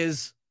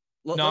is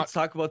let's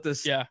talk about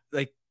this. Yeah.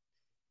 Like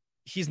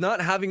he's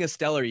not having a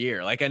stellar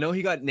year. Like I know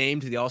he got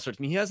named to the All-Star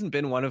team. He hasn't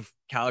been one of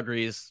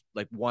Calgary's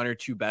like one or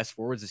two best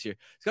forwards this year.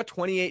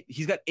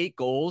 He's got 8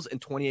 goals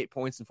and 28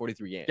 points in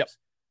 43 games. Yep.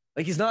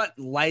 Like he's not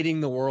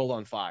lighting the world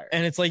on fire.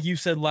 And it's like you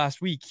said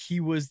last week, he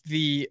was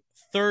the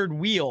third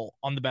wheel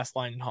on the best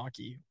line in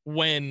hockey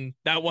when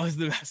that was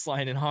the best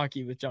line in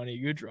hockey with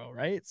Johnny Gaudreau,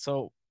 right?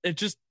 So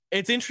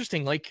it's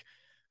interesting. Like,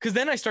 because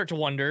then I start to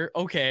wonder,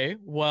 okay,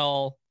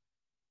 well,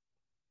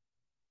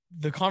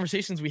 the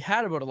conversations we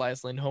had about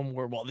Elias Lindholm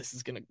were, well, this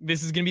is gonna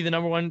be the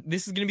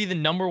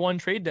number one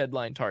trade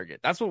deadline target.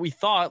 That's what we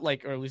thought,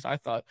 like, or at least I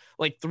thought,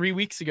 like 3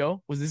 weeks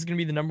ago, was this gonna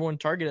be the number one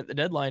target at the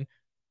deadline?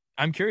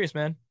 I'm curious,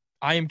 man.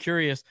 I am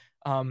curious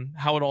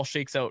how it all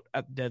shakes out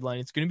at the deadline.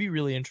 It's gonna be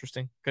really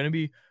interesting.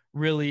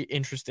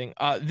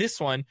 This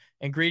one,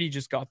 and Grady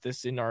just got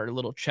this in our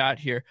little chat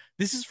here.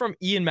 This is from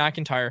Ian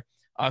McIntyre,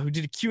 who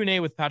did a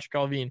Q&A with Patrick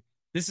Alvin.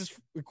 This is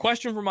a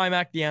question from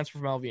iMac, the answer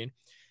from Alvin.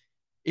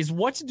 Is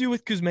what to do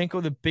with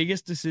Kuzmenko the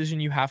biggest decision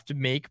you have to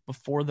make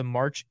before the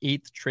March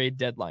 8th trade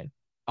deadline?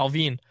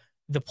 Alvin,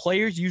 the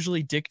players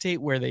usually dictate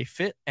where they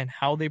fit and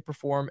how they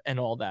perform and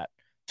all that.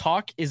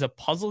 Talk is a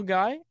puzzle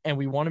guy, and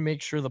we want to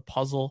make sure the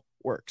puzzle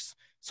works.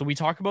 So we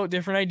talk about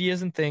different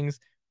ideas and things,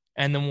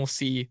 and then we'll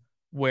see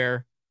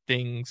where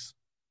things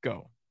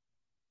go.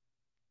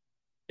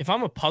 If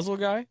I'm a puzzle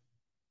guy,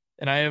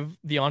 and I have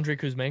the Andrei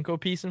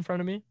Kuzmenko piece in front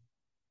of me,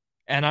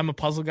 and I'm a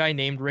puzzle guy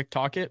named Rick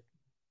Tocchet,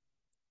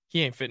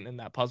 he ain't fitting in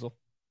that puzzle.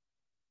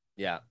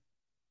 Yeah.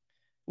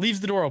 Leaves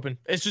the door open.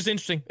 It's just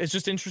interesting. It's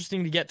just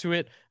interesting to get to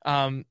it.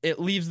 It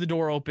leaves the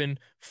door open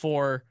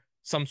for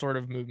some sort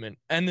of movement.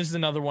 And this is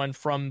another one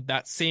from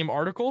that same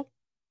article.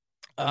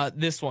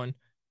 This one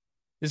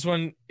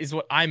is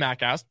what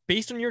iMac asked.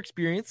 Based on your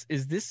experience,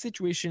 is this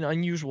situation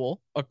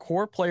unusual? A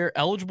core player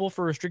eligible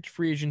for restricted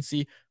free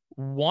agency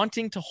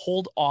wanting to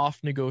hold off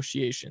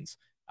negotiations?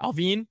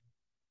 Alvin,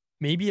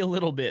 maybe a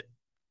little bit.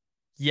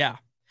 Yeah,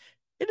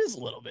 it is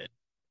a little bit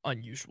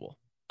unusual.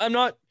 I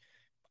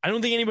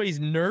don't think anybody's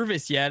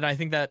nervous yet. I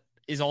think that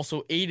is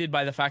also aided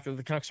by the fact that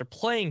the Canucks are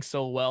playing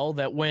so well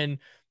that when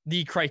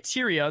the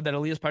criteria that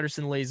Elias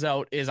Paterson lays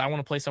out is, I want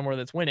to play somewhere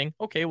that's winning.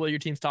 Okay, well, your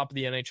team's top of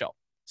the NHL.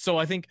 So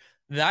I think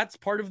that's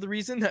part of the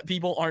reason that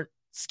people aren't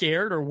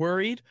scared or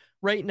worried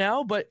right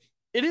now, but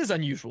it is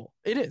unusual.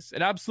 It is.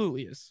 It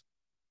absolutely is.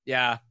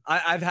 Yeah.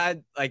 I've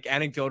had, like,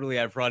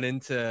 anecdotally, I've run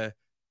into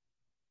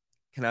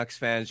Canucks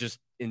fans just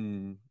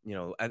in,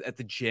 at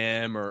the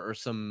gym or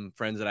some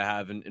friends that I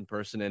have in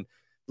person. And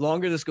the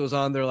longer this goes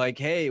on, they're like,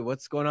 hey,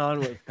 what's going on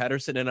with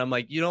Paterson? And I'm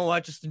like, you know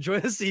what? Just enjoy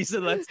the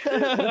season. Let's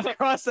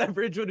cross that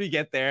bridge when we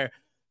get there.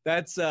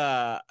 That's,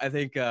 I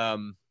think, a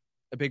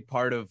big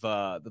part of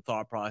the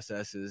thought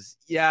process is,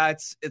 yeah,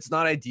 it's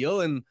not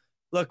ideal. And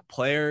look,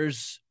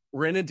 players,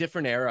 we're in a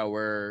different era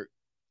where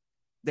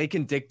they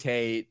can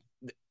dictate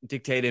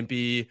and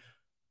be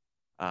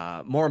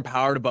more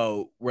empowered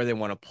about where they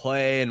want to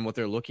play and what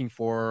they're looking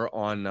for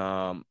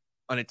on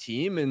a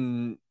team,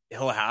 and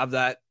he'll have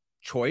that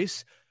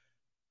choice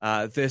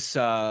this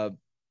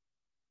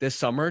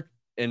summer,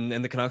 and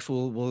the Canucks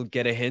will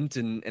get a hint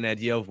and an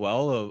idea of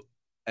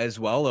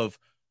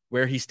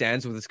where he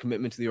stands with his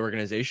commitment to the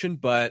organization.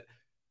 But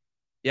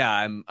yeah,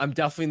 I'm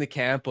definitely in the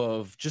camp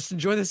of just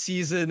enjoy the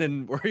season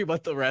and worry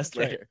about the rest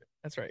later.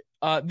 That's right.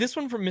 This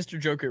one from Mr.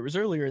 Joker, it was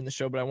earlier in the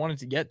show, but I wanted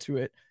to get to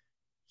it.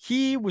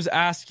 He was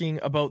asking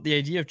about the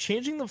idea of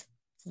changing the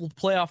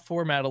playoff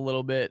format a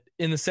little bit,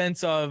 in the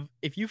sense of,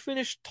 if you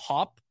finish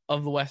top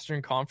of the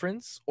Western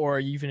Conference or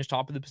you finish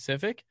top of the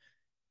Pacific,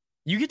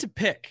 you get to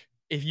pick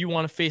if you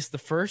want to face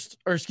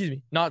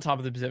not top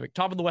of the Pacific,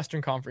 top of the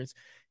Western Conference.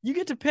 You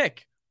get to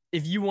pick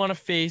if you want to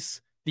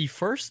face the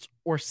first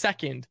or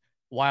second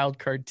wild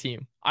card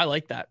team. I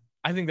like that.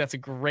 I think that's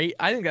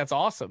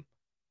awesome.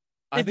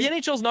 If the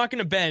NHL is not going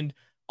to bend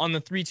on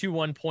the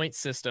 3-2-1 point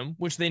system,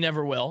 which they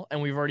never will,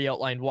 and we've already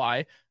outlined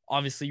why,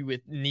 obviously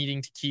with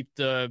needing to keep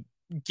the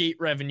gate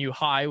revenue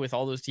high with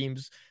all those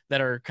teams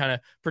that are kind of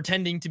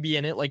pretending to be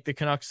in it, like the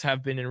Canucks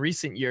have been in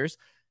recent years.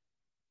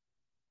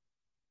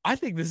 I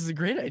think this is a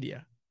great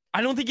idea.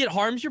 I don't think it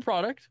harms your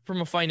product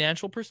from a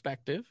financial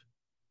perspective.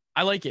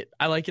 I like it.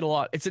 I like it a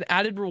lot. It's an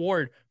added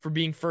reward for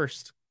being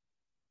first.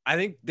 I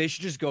think they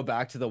should just go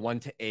back to the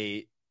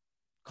 1-8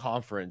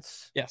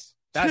 conference. Yes.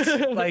 That's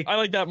like, I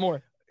like that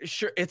more.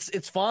 Sure,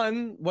 it's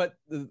fun. What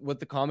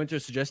the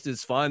commenter suggested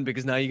is fun,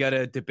 because now you got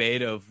a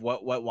debate of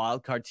what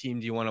wild card team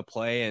do you want to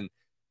play, and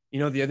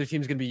the other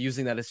team's going to be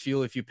using that as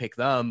fuel if you pick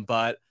them.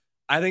 But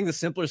I think the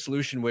simpler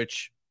solution,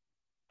 which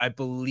I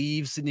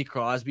believe Sidney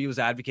Crosby was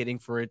advocating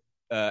for it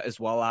as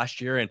well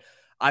last year. And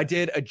I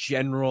did a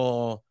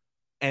general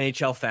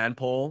NHL fan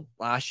poll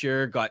last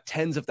year, got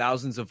tens of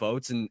thousands of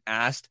votes, and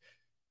asked,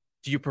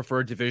 do you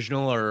prefer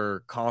divisional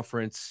or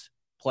conference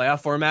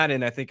playoff format?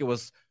 And I think it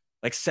was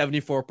like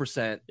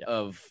 74%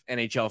 of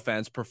NHL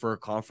fans prefer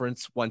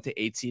conference 1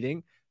 to 8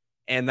 seeding.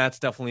 And that's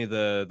definitely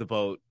the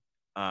boat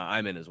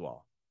I'm in as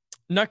well.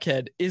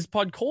 Nuckhead, is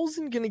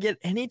Podkolzin going to get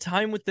any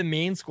time with the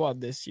main squad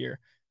this year?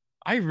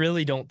 I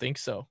really don't think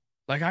so.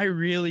 Like, I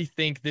really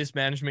think this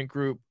management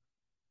group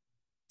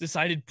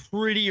decided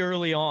pretty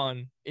early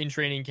on in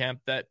training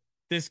camp that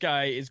this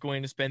guy is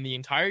going to spend the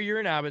entire year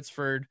in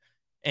Abbotsford,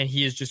 and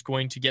he is just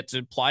going to get to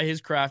apply his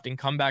craft and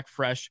come back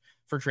fresh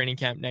for training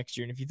camp next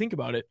year. And if you think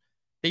about it,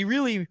 they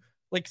really,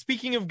 like,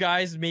 speaking of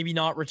guys maybe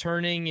not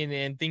returning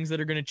and things that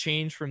are going to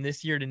change from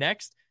this year to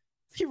next,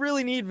 they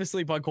really need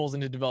Vasily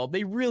Podkolzin to develop.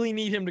 They really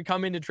need him to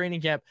come into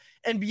training camp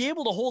and be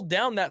able to hold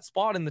down that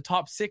spot in the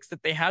top 6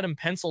 that they had him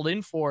penciled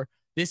in for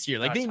this year.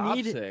 Like, they top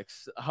need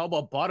 6. How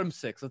about bottom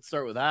 6? Let's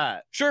start with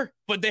that. Sure,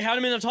 but they had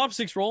him in a top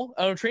 6 role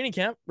out of training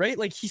camp, right?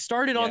 Like, he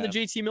started on the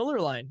JT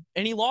Miller line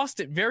and he lost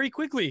it very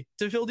quickly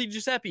to Phil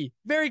DiGiuseppe.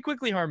 Very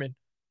quickly, Harmon.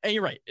 And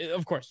you're right.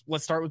 Of course,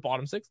 let's start with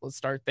bottom 6. Let's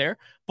start there.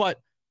 But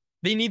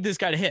they need this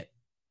guy to hit.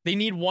 They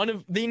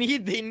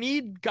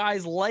need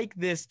guys like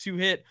this to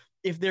hit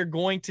if they're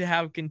going to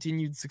have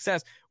continued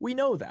success. We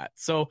know that.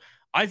 So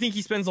I think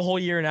he spends the whole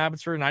year in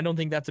Abbotsford, and I don't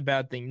think that's a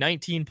bad thing.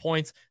 19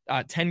 points,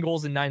 10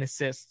 goals and 9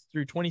 assists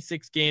through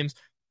 26 games.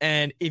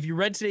 And if you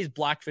read today's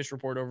Blackfish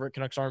report over at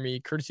Canucks Army,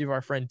 courtesy of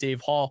our friend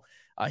Dave Hall,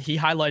 he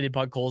highlighted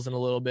Podkolzin a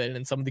little bit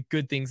and some of the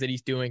good things that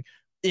he's doing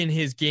in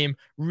his game.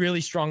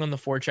 Really strong on the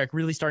forecheck,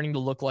 really starting to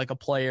look like a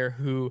player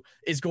who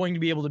is going to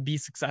be able to be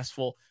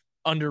successful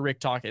under Rick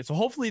Tocchet. So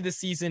hopefully this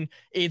season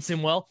aids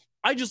him well.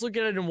 I just look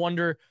at it and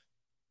wonder,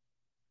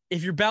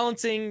 if you're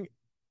balancing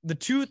the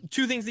two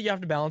things that you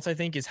have to balance, I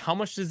think, is how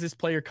much does this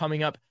player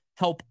coming up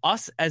help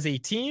us as a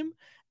team?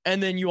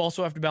 And then you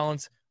also have to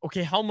balance,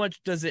 okay, how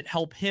much does it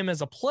help him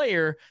as a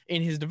player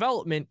in his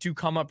development to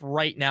come up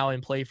right now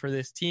and play for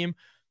this team?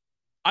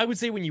 I would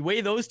say when you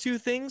weigh those two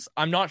things,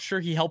 I'm not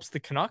sure he helps the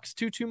Canucks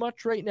too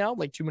much right now,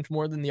 like too much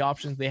more than the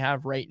options they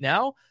have right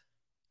now.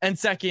 And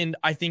second,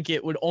 I think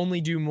it would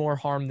only do more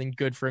harm than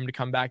good for him to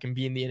come back and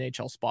be in the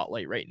NHL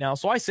spotlight right now.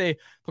 So I say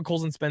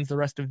Podkolzin spends the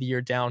rest of the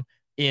year down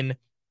in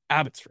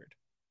Abbotsford.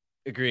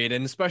 Agreed.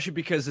 And especially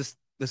because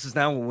this is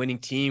now a winning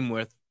team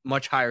with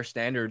much higher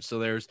standards. So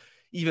there's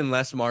even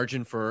less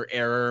margin for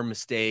error,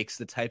 mistakes,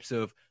 the types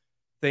of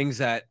things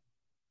that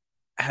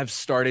have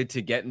started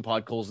to get in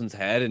Podkolzin's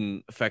head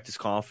and affect his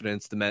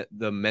confidence,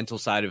 the mental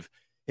side of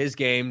his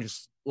game.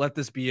 Just let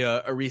this be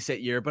a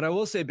reset year. But I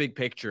will say, big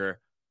picture,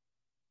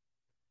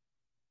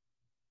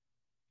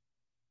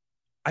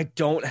 I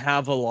don't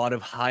have a lot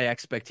of high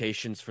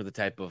expectations for the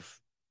type of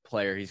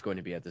player he's going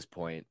to be at this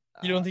point.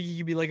 You don't think he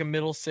could be like a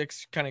middle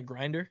 6 kind of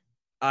grinder?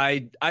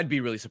 I'd be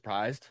really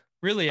surprised.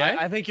 Really? Eh?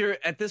 I think you're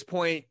at this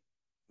point.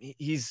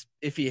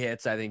 If he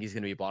hits, I think he's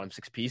going to be a bottom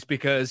 6 piece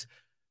because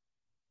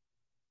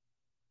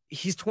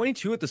he's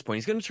 22 at this point.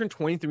 He's going to turn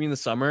 23 in the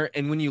summer.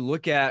 And when you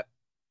look at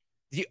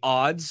the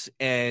odds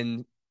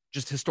and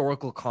just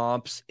historical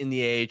comps in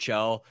the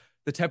AHL,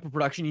 the type of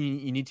production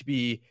you need to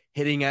be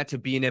hitting at to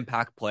be an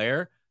impact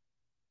player,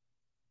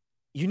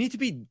 you need to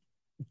be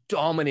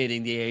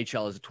dominating the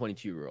AHL as a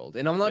 22-year-old.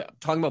 And I'm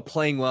not talking about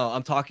playing well.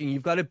 I'm talking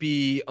you've got to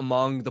be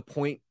among the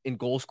point and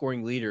goal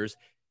scoring leaders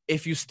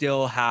if you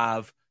still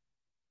have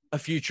a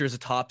future as a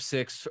top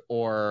 6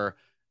 or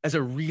as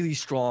a really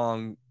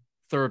strong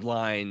third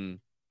line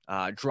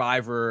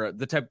driver,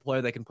 the type of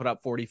player that can put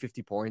up 40,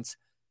 50 points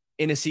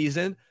in a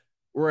season.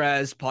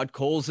 Whereas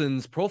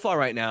Podkolzin's profile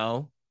right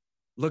now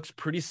looks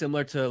pretty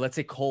similar to, let's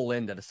say, Cole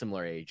Lind at a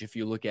similar age. If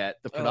you look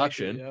at the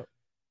production,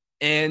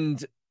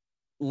 and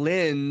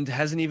Lind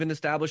hasn't even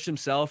established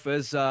himself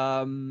as, as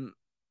a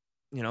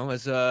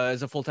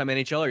full-time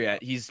NHLer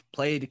yet. He's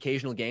played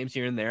occasional games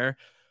here and there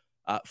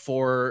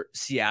for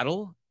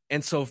Seattle.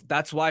 And so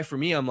that's why for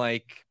me, I'm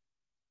like,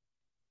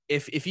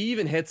 if he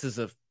even hits as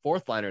a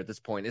fourth liner at this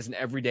point, as an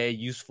everyday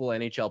useful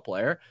NHL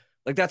player,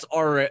 like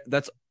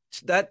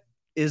that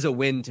is a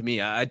win to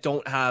me. I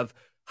don't have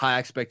high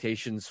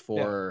expectations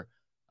for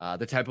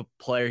the type of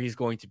player he's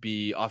going to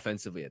be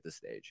offensively at this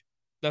stage.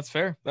 That's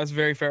fair. That's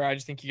very fair. I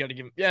just think you got to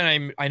give him,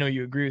 and I know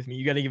you agree with me,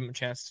 you got to give him a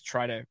chance to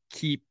try to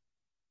keep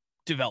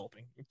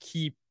developing,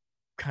 keep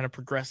kind of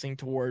progressing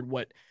toward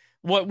what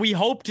we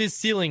hoped his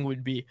ceiling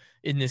would be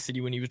in this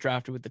city when he was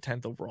drafted with the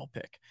 10th overall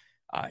pick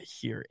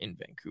here in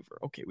Vancouver.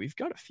 Okay, we've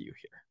got a few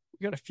here.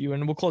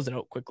 And we'll close it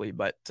out quickly.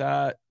 But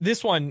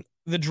this one,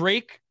 the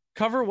Drake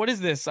cover, what is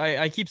this?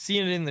 I keep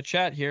seeing it in the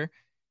chat here.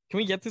 Can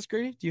we get this,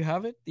 Grady? Do you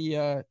have it?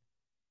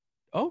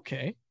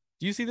 Okay.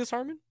 Do you see this,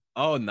 Harmon?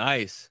 Oh,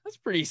 nice. That's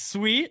pretty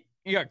sweet.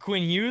 You got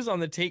Quinn Hughes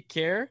on the Take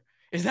Care.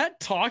 Is that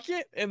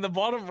Tocchet in the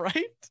bottom right?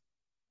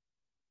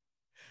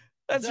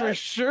 That's for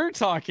sure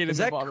Tocchet in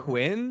the bottom. Is that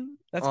Quinn?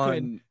 That's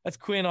Quinn. That's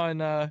Quinn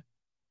on,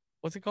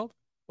 what's it called?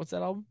 What's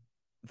that album?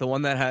 The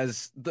one that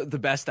has the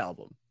best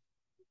album.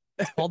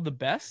 It's called The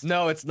Best?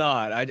 No, it's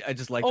not. I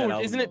just like that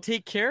album. Isn't it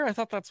Take Care? I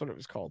thought that's what it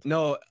was called.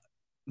 No,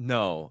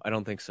 I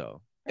don't think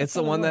so. It's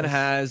the thought it one that was.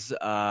 has.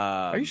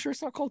 Are you sure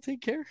it's not called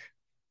Take Care?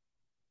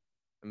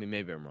 I mean,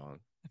 maybe I'm wrong.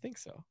 I think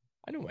so.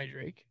 I know my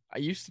Drake. I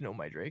used to know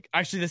my Drake.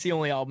 Actually, that's the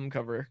only album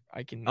cover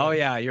I can know. Oh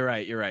yeah, you're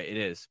right. It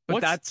is.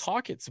 But What's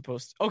Talk It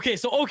supposed to? Okay,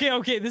 so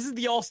okay. This is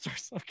the All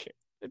Stars. Okay,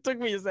 it took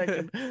me a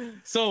second.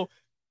 So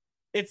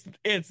it's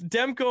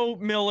Demko,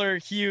 Miller,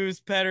 Hughes,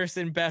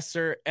 Paterson,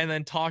 Besser, and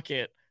then Talk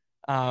It.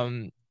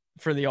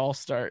 For the All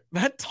Star.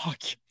 That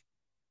Talk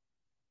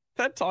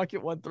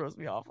It one throws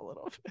me off a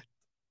little bit.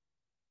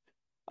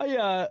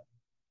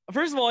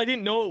 First of all, I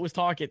didn't know it was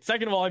Talk It.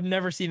 Second of all, I've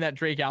never seen that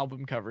Drake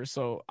album cover,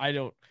 so I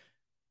don't.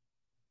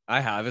 I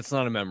have. It's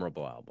not a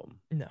memorable album.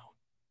 No.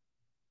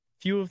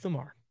 Few of them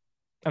are.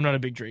 I'm not a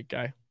big Drake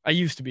guy. I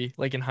used to be.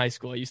 Like in high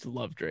school, I used to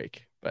love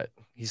Drake, but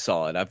he's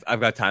solid. I've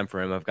got time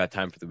for him. I've got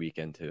time for the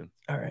weekend too.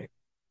 All right.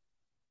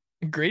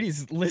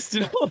 Grady's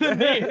listed all the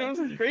names.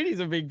 Grady's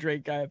a big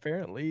Drake guy,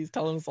 apparently. He's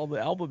telling us all the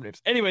album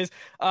names. Anyways,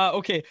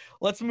 okay,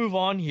 let's move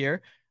on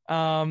here.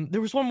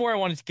 There was one more I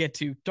wanted to get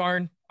to.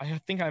 Darn, I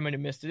think I might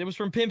have missed it. It was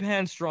from Pimp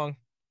Handstrong.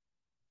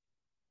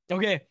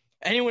 Okay,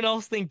 anyone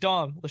else think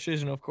Dom,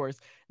 Leshizen, of course,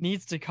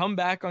 needs to come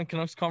back on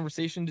Canucks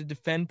Conversation to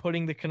defend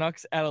putting the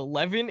Canucks at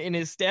 11 in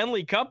his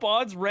Stanley Cup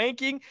odds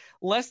ranking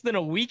less than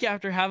a week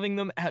after having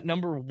them at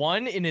number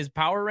 1 in his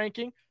power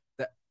ranking?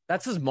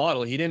 That's his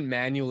model. He didn't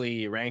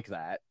manually rank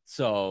that.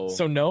 So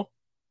no.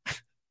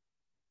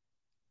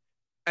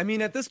 I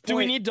mean, at this point, do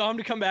we need Dom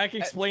to come back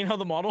and explain how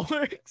the model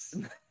works?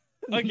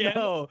 Again?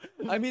 No.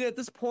 I mean, at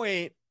this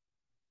point,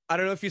 I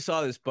don't know if you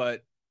saw this,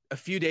 but a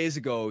few days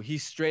ago, he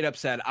straight up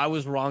said, I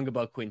was wrong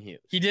about Quinn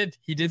Hughes. He did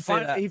say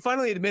that. He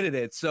finally admitted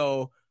it.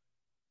 So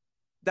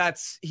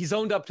he's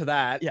owned up to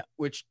that, yeah,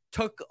 which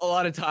took a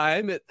lot of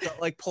time. It felt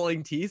like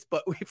pulling teeth,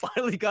 but we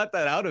finally got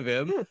that out of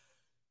him.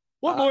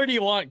 What more do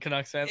you want,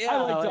 Canucks fans? Yeah,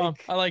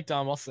 I like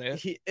Dom. I'll say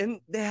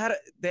it. They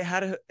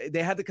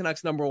had the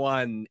Canucks number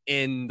 1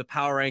 in the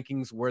power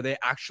rankings where they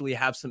actually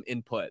have some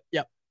input.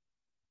 Yep.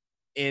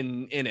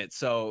 In it,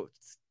 so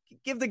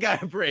give the guy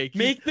a break.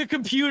 Make the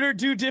computer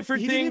do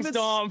different things,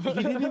 Dom. He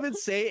didn't even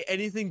say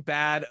anything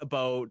bad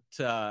about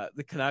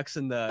the Canucks,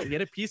 and he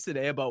had a piece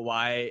today about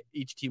why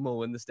each team will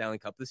win the Stanley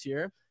Cup this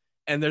year.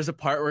 And there's a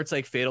part where it's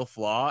like fatal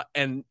flaw,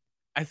 and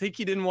I think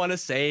he didn't want to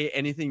say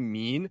anything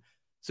mean,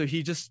 so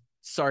he just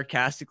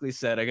sarcastically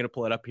said, I'm going to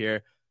pull it up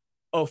here.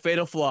 Oh,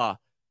 fatal flaw.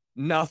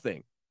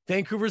 Nothing.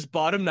 Vancouver's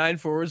bottom 9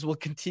 forwards will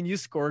continue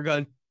scoring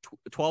on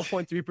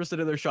 12.3%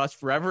 of their shots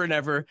forever and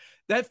ever.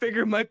 That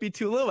figure might be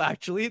too low,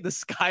 actually. The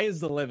sky is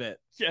the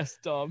limit. Yes,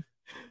 Dom.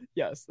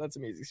 Yes, that's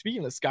amazing. Speaking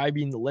of the sky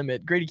being the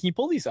limit, Grady, can you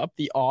pull these up?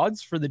 The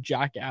odds for the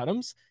Jack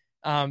Adams.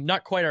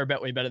 Not quite our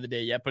Betway bet of the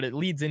day yet, but it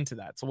leads into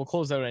that. So we'll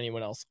close out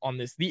anyone else on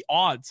this. The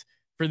odds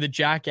for the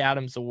Jack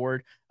Adams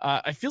Award.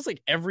 It feels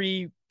like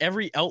every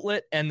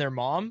outlet and their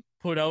mom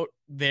put out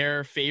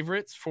their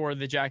favorites for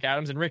the Jack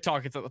Adams, and Rick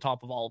Tockett's at the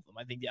top of all of them.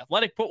 I think The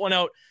Athletic put one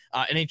out.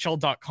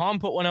 NHL.com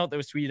put one out that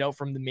was tweeted out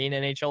from the main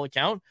NHL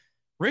account.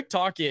 Rick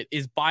Tocchet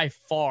is by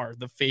far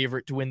the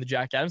favorite to win the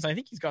Jack Adams. I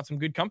think he's got some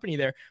good company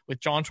there with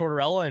John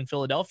Tortorella in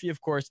Philadelphia,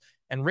 of course,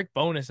 and Rick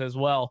Bowness as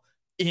well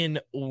in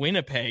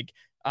Winnipeg.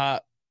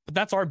 But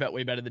that's our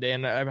Betway bet of the day,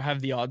 and I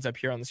have the odds up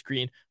here on the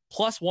screen.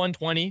 Plus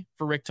 120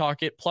 for Rick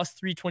Tocchet, plus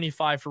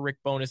 325 for Rick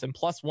Bowness, and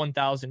plus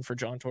 1,000 for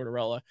John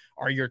Tortorella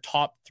are your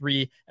top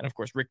 3. And of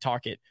course, Rick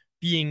Tocchet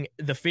being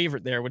the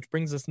favorite there, which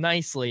brings us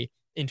nicely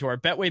into our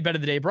Betway bet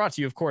of the day, brought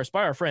to you, of course,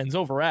 by our friends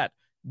over at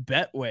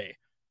Betway.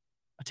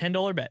 A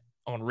 $10 bet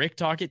on Rick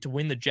Tocchet to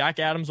win the Jack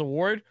Adams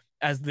Award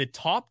as the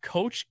top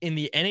coach in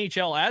the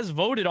NHL, as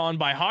voted on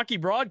by hockey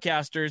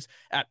broadcasters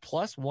at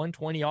plus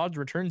 120 odds,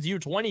 returns you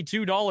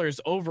 $22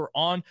 over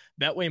on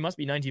Betway. Must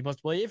be 19 plus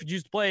to play. If you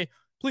choose to play,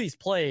 please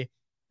play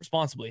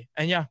responsibly.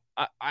 And yeah,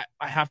 I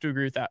have to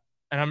agree with that.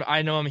 And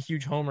I know I'm a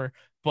huge homer,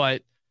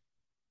 but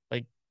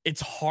like it's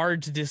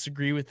hard to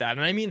disagree with that.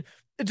 And I mean,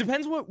 it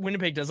depends what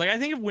Winnipeg does. Like, I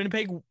think if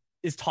Winnipeg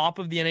is top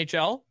of the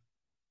NHL,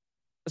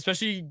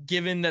 especially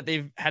given that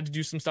they've had to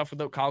do some stuff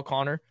without Kyle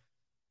Connor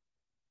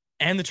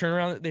and the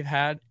turnaround that they've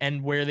had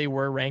and where they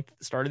were ranked at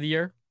the start of the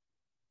year,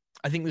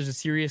 I think there's a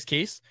serious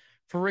case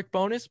for Rick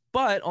Bowness.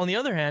 But on the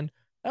other hand,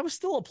 that was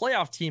still a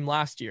playoff team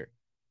last year.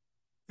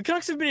 The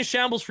Canucks have been in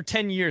shambles for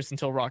 10 years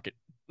until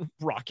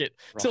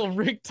till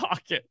Rick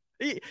Tocchet.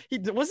 He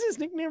wasn't his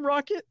nickname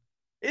Rocket?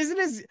 Isn't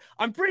his?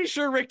 I'm pretty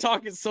sure Rick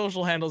Tockett's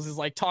social handles is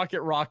like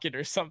Tocchet Rocket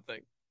or something.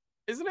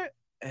 Isn't it?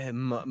 It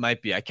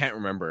might be. I can't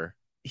remember.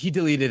 He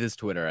deleted his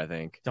Twitter, I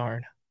think.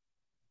 Darn.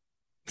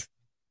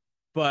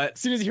 But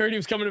as soon as he heard he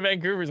was coming to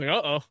Vancouver, he's like,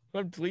 uh-oh,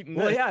 I'm deleting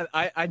this. Well, yeah,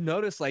 I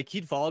noticed like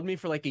he'd followed me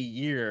for like a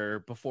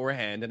year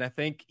beforehand, and I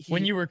think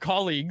when you were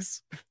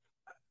colleagues.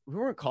 We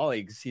weren't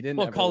colleagues. He didn't.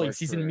 Well, colleagues.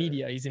 He's in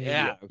media. He's in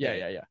media.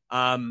 Okay.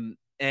 Yeah.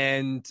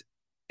 And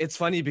it's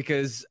funny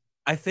because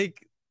I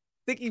think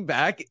thinking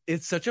back,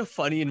 it's such a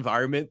funny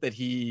environment that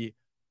he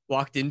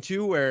walked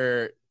into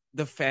where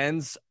the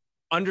fans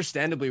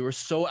understandably were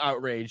so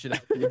outraged at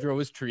how Pedro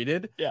was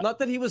treated. Yeah. Not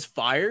that he was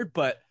fired,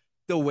 but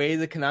the way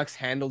the Canucks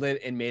handled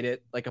it and made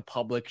it like a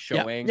public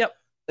showing,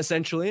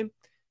 essentially.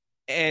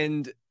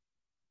 And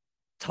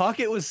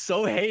Tocchet was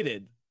so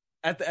hated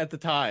at the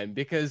time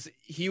because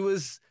he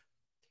was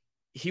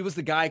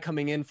the guy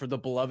coming in for the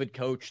beloved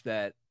coach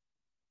that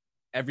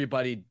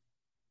everybody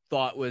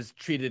thought was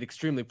treated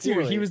extremely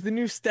poorly. Dude, he was the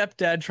new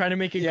stepdad trying to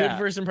make a good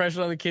first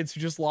impression on the kids who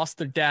just lost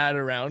their dad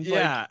around.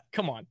 Yeah. Like,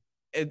 come on.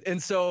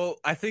 And so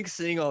I think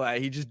seeing all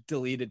that, he just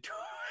deleted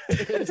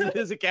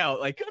his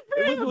account. Like,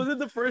 it was within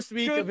the first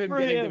week of him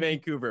getting to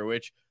Vancouver,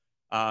 which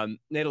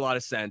made a lot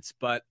of sense.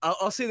 But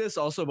I'll say this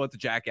also about the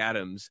Jack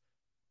Adams.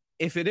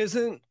 If it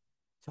isn't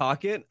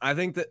Tocchet, I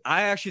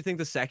actually think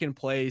the second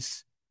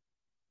place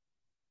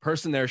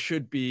person there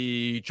should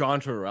be John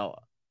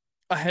Tortorella.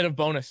 Ahead of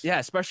Bonus. Yeah,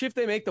 especially if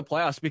they make the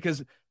playoffs,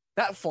 because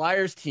that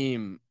Flyers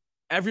team,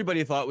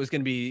 everybody thought was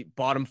going to be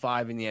bottom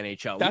 5 in the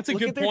NHL. That's a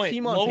good point.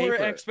 Lower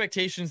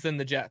expectations than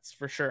the Jets,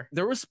 for sure.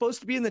 They were supposed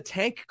to be in the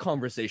tank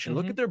conversation.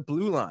 Look at their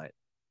blue line.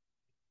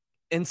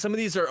 And some of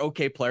these are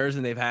okay players,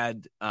 and they've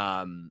had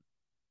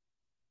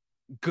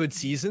good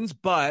seasons,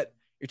 but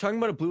you're talking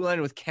about a blue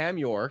line with Cam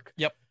York,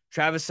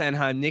 Travis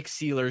Sanheim, Nick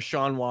Seeler,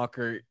 Sean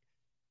Walker,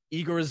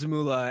 Igor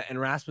Zamula,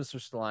 and Rasmus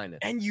Ristolainen.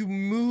 And you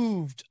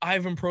moved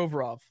Ivan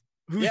Provorov,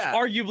 who's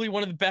arguably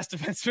one of the best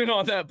defensemen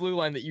on that blue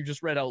line that you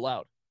just read out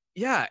loud.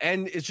 Yeah,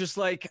 and it's just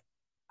like,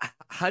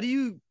 how do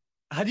you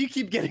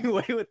keep getting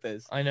away with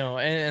this? I know,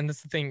 and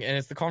that's the thing, and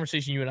it's the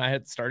conversation you and I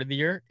had started the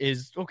year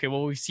is, okay,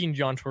 well, we've seen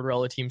John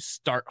Tortorella teams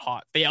start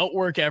hot. They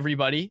outwork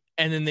everybody,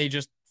 and then they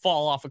just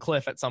fall off a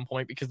cliff at some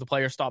point because the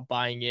players stop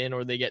buying in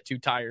or they get too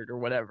tired or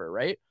whatever,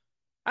 right?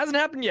 Hasn't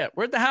happened yet.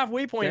 We're at the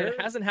halfway point, and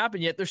it hasn't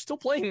happened yet. They're still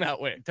playing that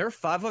way. Their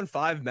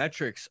 5-on-5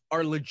 metrics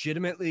are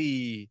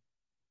legitimately...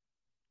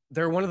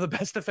 They're one of the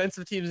best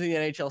defensive teams in the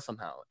NHL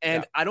somehow.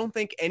 And I don't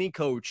think any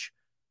coach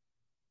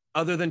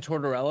other than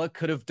Tortorella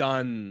could have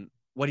done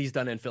what he's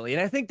done in Philly.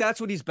 And I think that's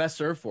what he's best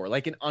served for.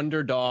 Like an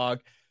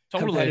underdog,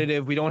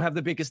 competitive. We don't have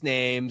the biggest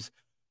names,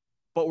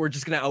 but we're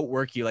just going to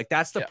outwork you. Like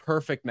that's the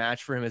perfect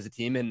match for him as a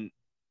team. And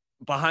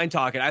behind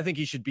Tocchet, I think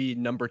he should be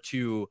number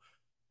 2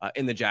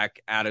 in the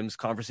Jack Adams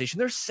conversation.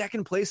 They're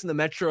second place in the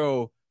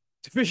Metro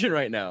division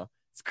right now.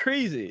 It's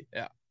crazy.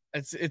 Yeah.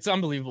 It's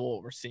unbelievable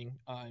what we're seeing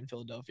in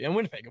Philadelphia. And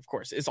Winnipeg, of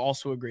course, is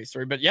also a great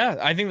story. But yeah,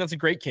 I think that's a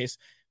great case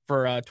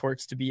for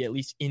Torts to be at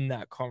least in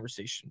that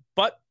conversation.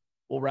 But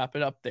we'll wrap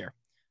it up there.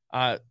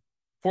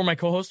 For my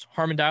co-host,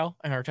 Harmon Dial,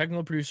 and our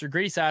technical producer,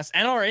 Grady Sass,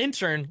 and our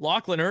intern,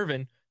 Lachlan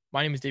Irvin,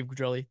 my name is Dave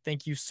Quadrelli.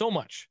 Thank you so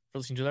much for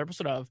listening to the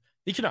episode of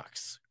the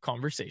Canucks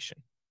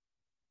Conversation.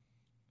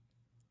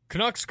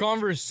 Canucks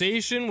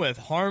Conversation with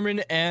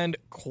Harmon and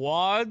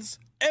Quads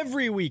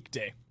every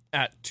weekday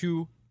at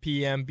 2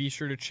 p.m. Be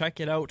sure to check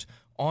it out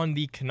on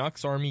the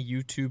Canucks Army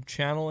YouTube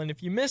channel. And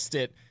if you missed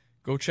it,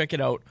 go check it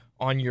out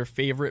on your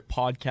favorite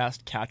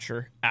podcast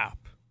catcher app.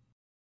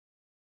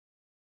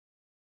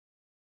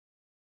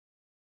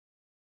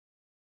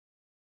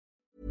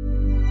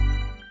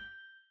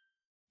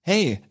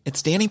 Hey,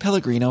 it's Danny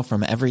Pellegrino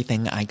from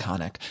Everything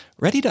Iconic.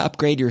 Ready to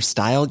upgrade your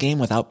style game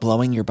without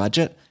blowing your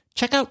budget?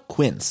 Check out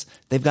Quince.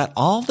 They've got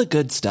all the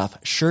good stuff,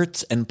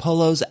 shirts and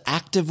polos,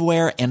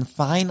 activewear, and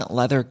fine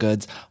leather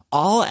goods,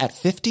 all at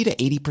 50 to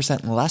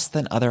 80% less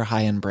than other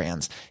high-end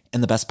brands.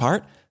 And the best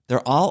part?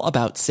 They're all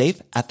about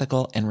safe,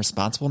 ethical, and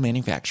responsible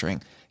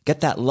manufacturing.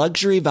 Get that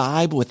luxury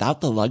vibe without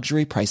the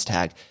luxury price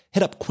tag.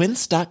 Hit up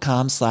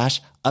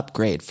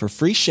quince.com/upgrade for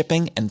free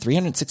shipping and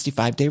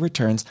 365-day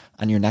returns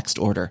on your next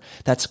order.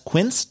 That's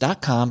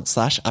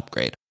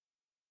quince.com/upgrade.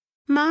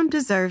 Mom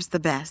deserves the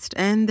best,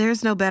 and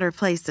there's no better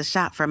place to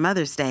shop for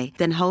Mother's Day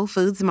than Whole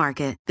Foods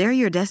Market. They're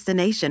your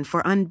destination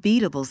for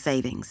unbeatable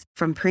savings,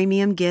 from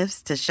premium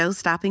gifts to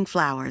show-stopping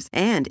flowers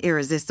and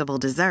irresistible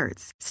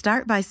desserts.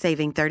 Start by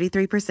saving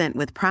 33%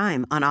 with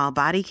Prime on all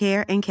body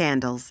care and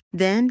candles.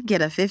 Then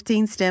get a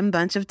 15-stem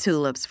bunch of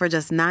tulips for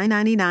just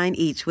 $9.99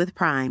 each with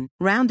Prime.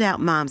 Round out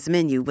Mom's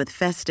menu with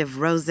festive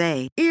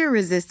rosé,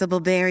 irresistible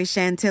berry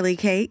chantilly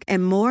cake,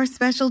 and more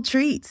special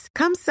treats.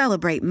 Come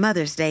celebrate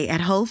Mother's Day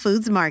at Whole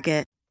Foods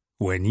Market.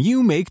 When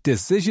you make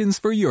decisions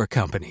for your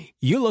company,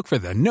 you look for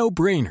the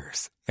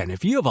no-brainers. And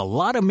if you have a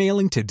lot of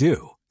mailing to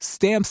do,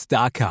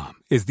 Stamps.com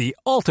is the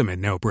ultimate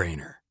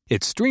no-brainer.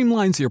 It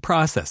streamlines your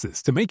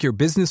processes to make your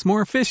business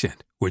more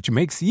efficient, which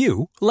makes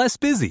you less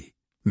busy.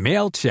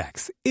 Mail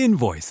checks,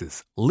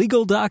 invoices,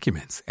 legal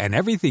documents, and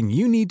everything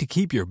you need to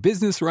keep your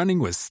business running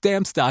with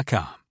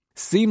Stamps.com.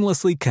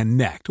 Seamlessly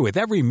connect with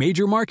every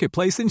major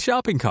marketplace and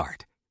shopping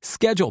cart.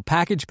 Schedule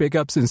package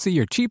pickups and see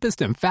your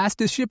cheapest and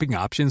fastest shipping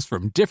options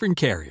from different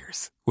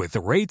carriers, with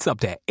rates up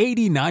to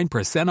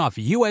 89% off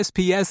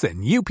USPS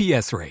and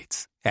UPS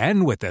rates.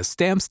 And with the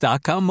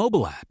Stamps.com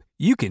mobile app,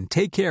 you can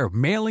take care of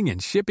mailing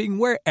and shipping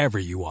wherever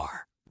you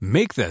are.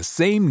 Make the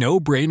same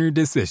no-brainer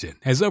decision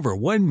as over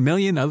 1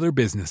 million other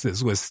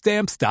businesses with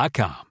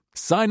Stamps.com.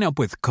 Sign up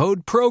with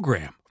code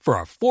PROGRAM for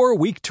a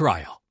 4-week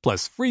trial,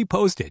 plus free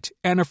postage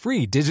and a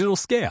free digital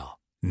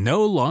scale.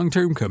 No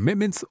long-term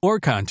commitments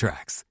or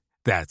contracts.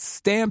 That's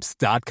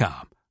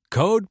Stamps.com.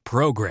 Code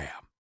PROGRAM.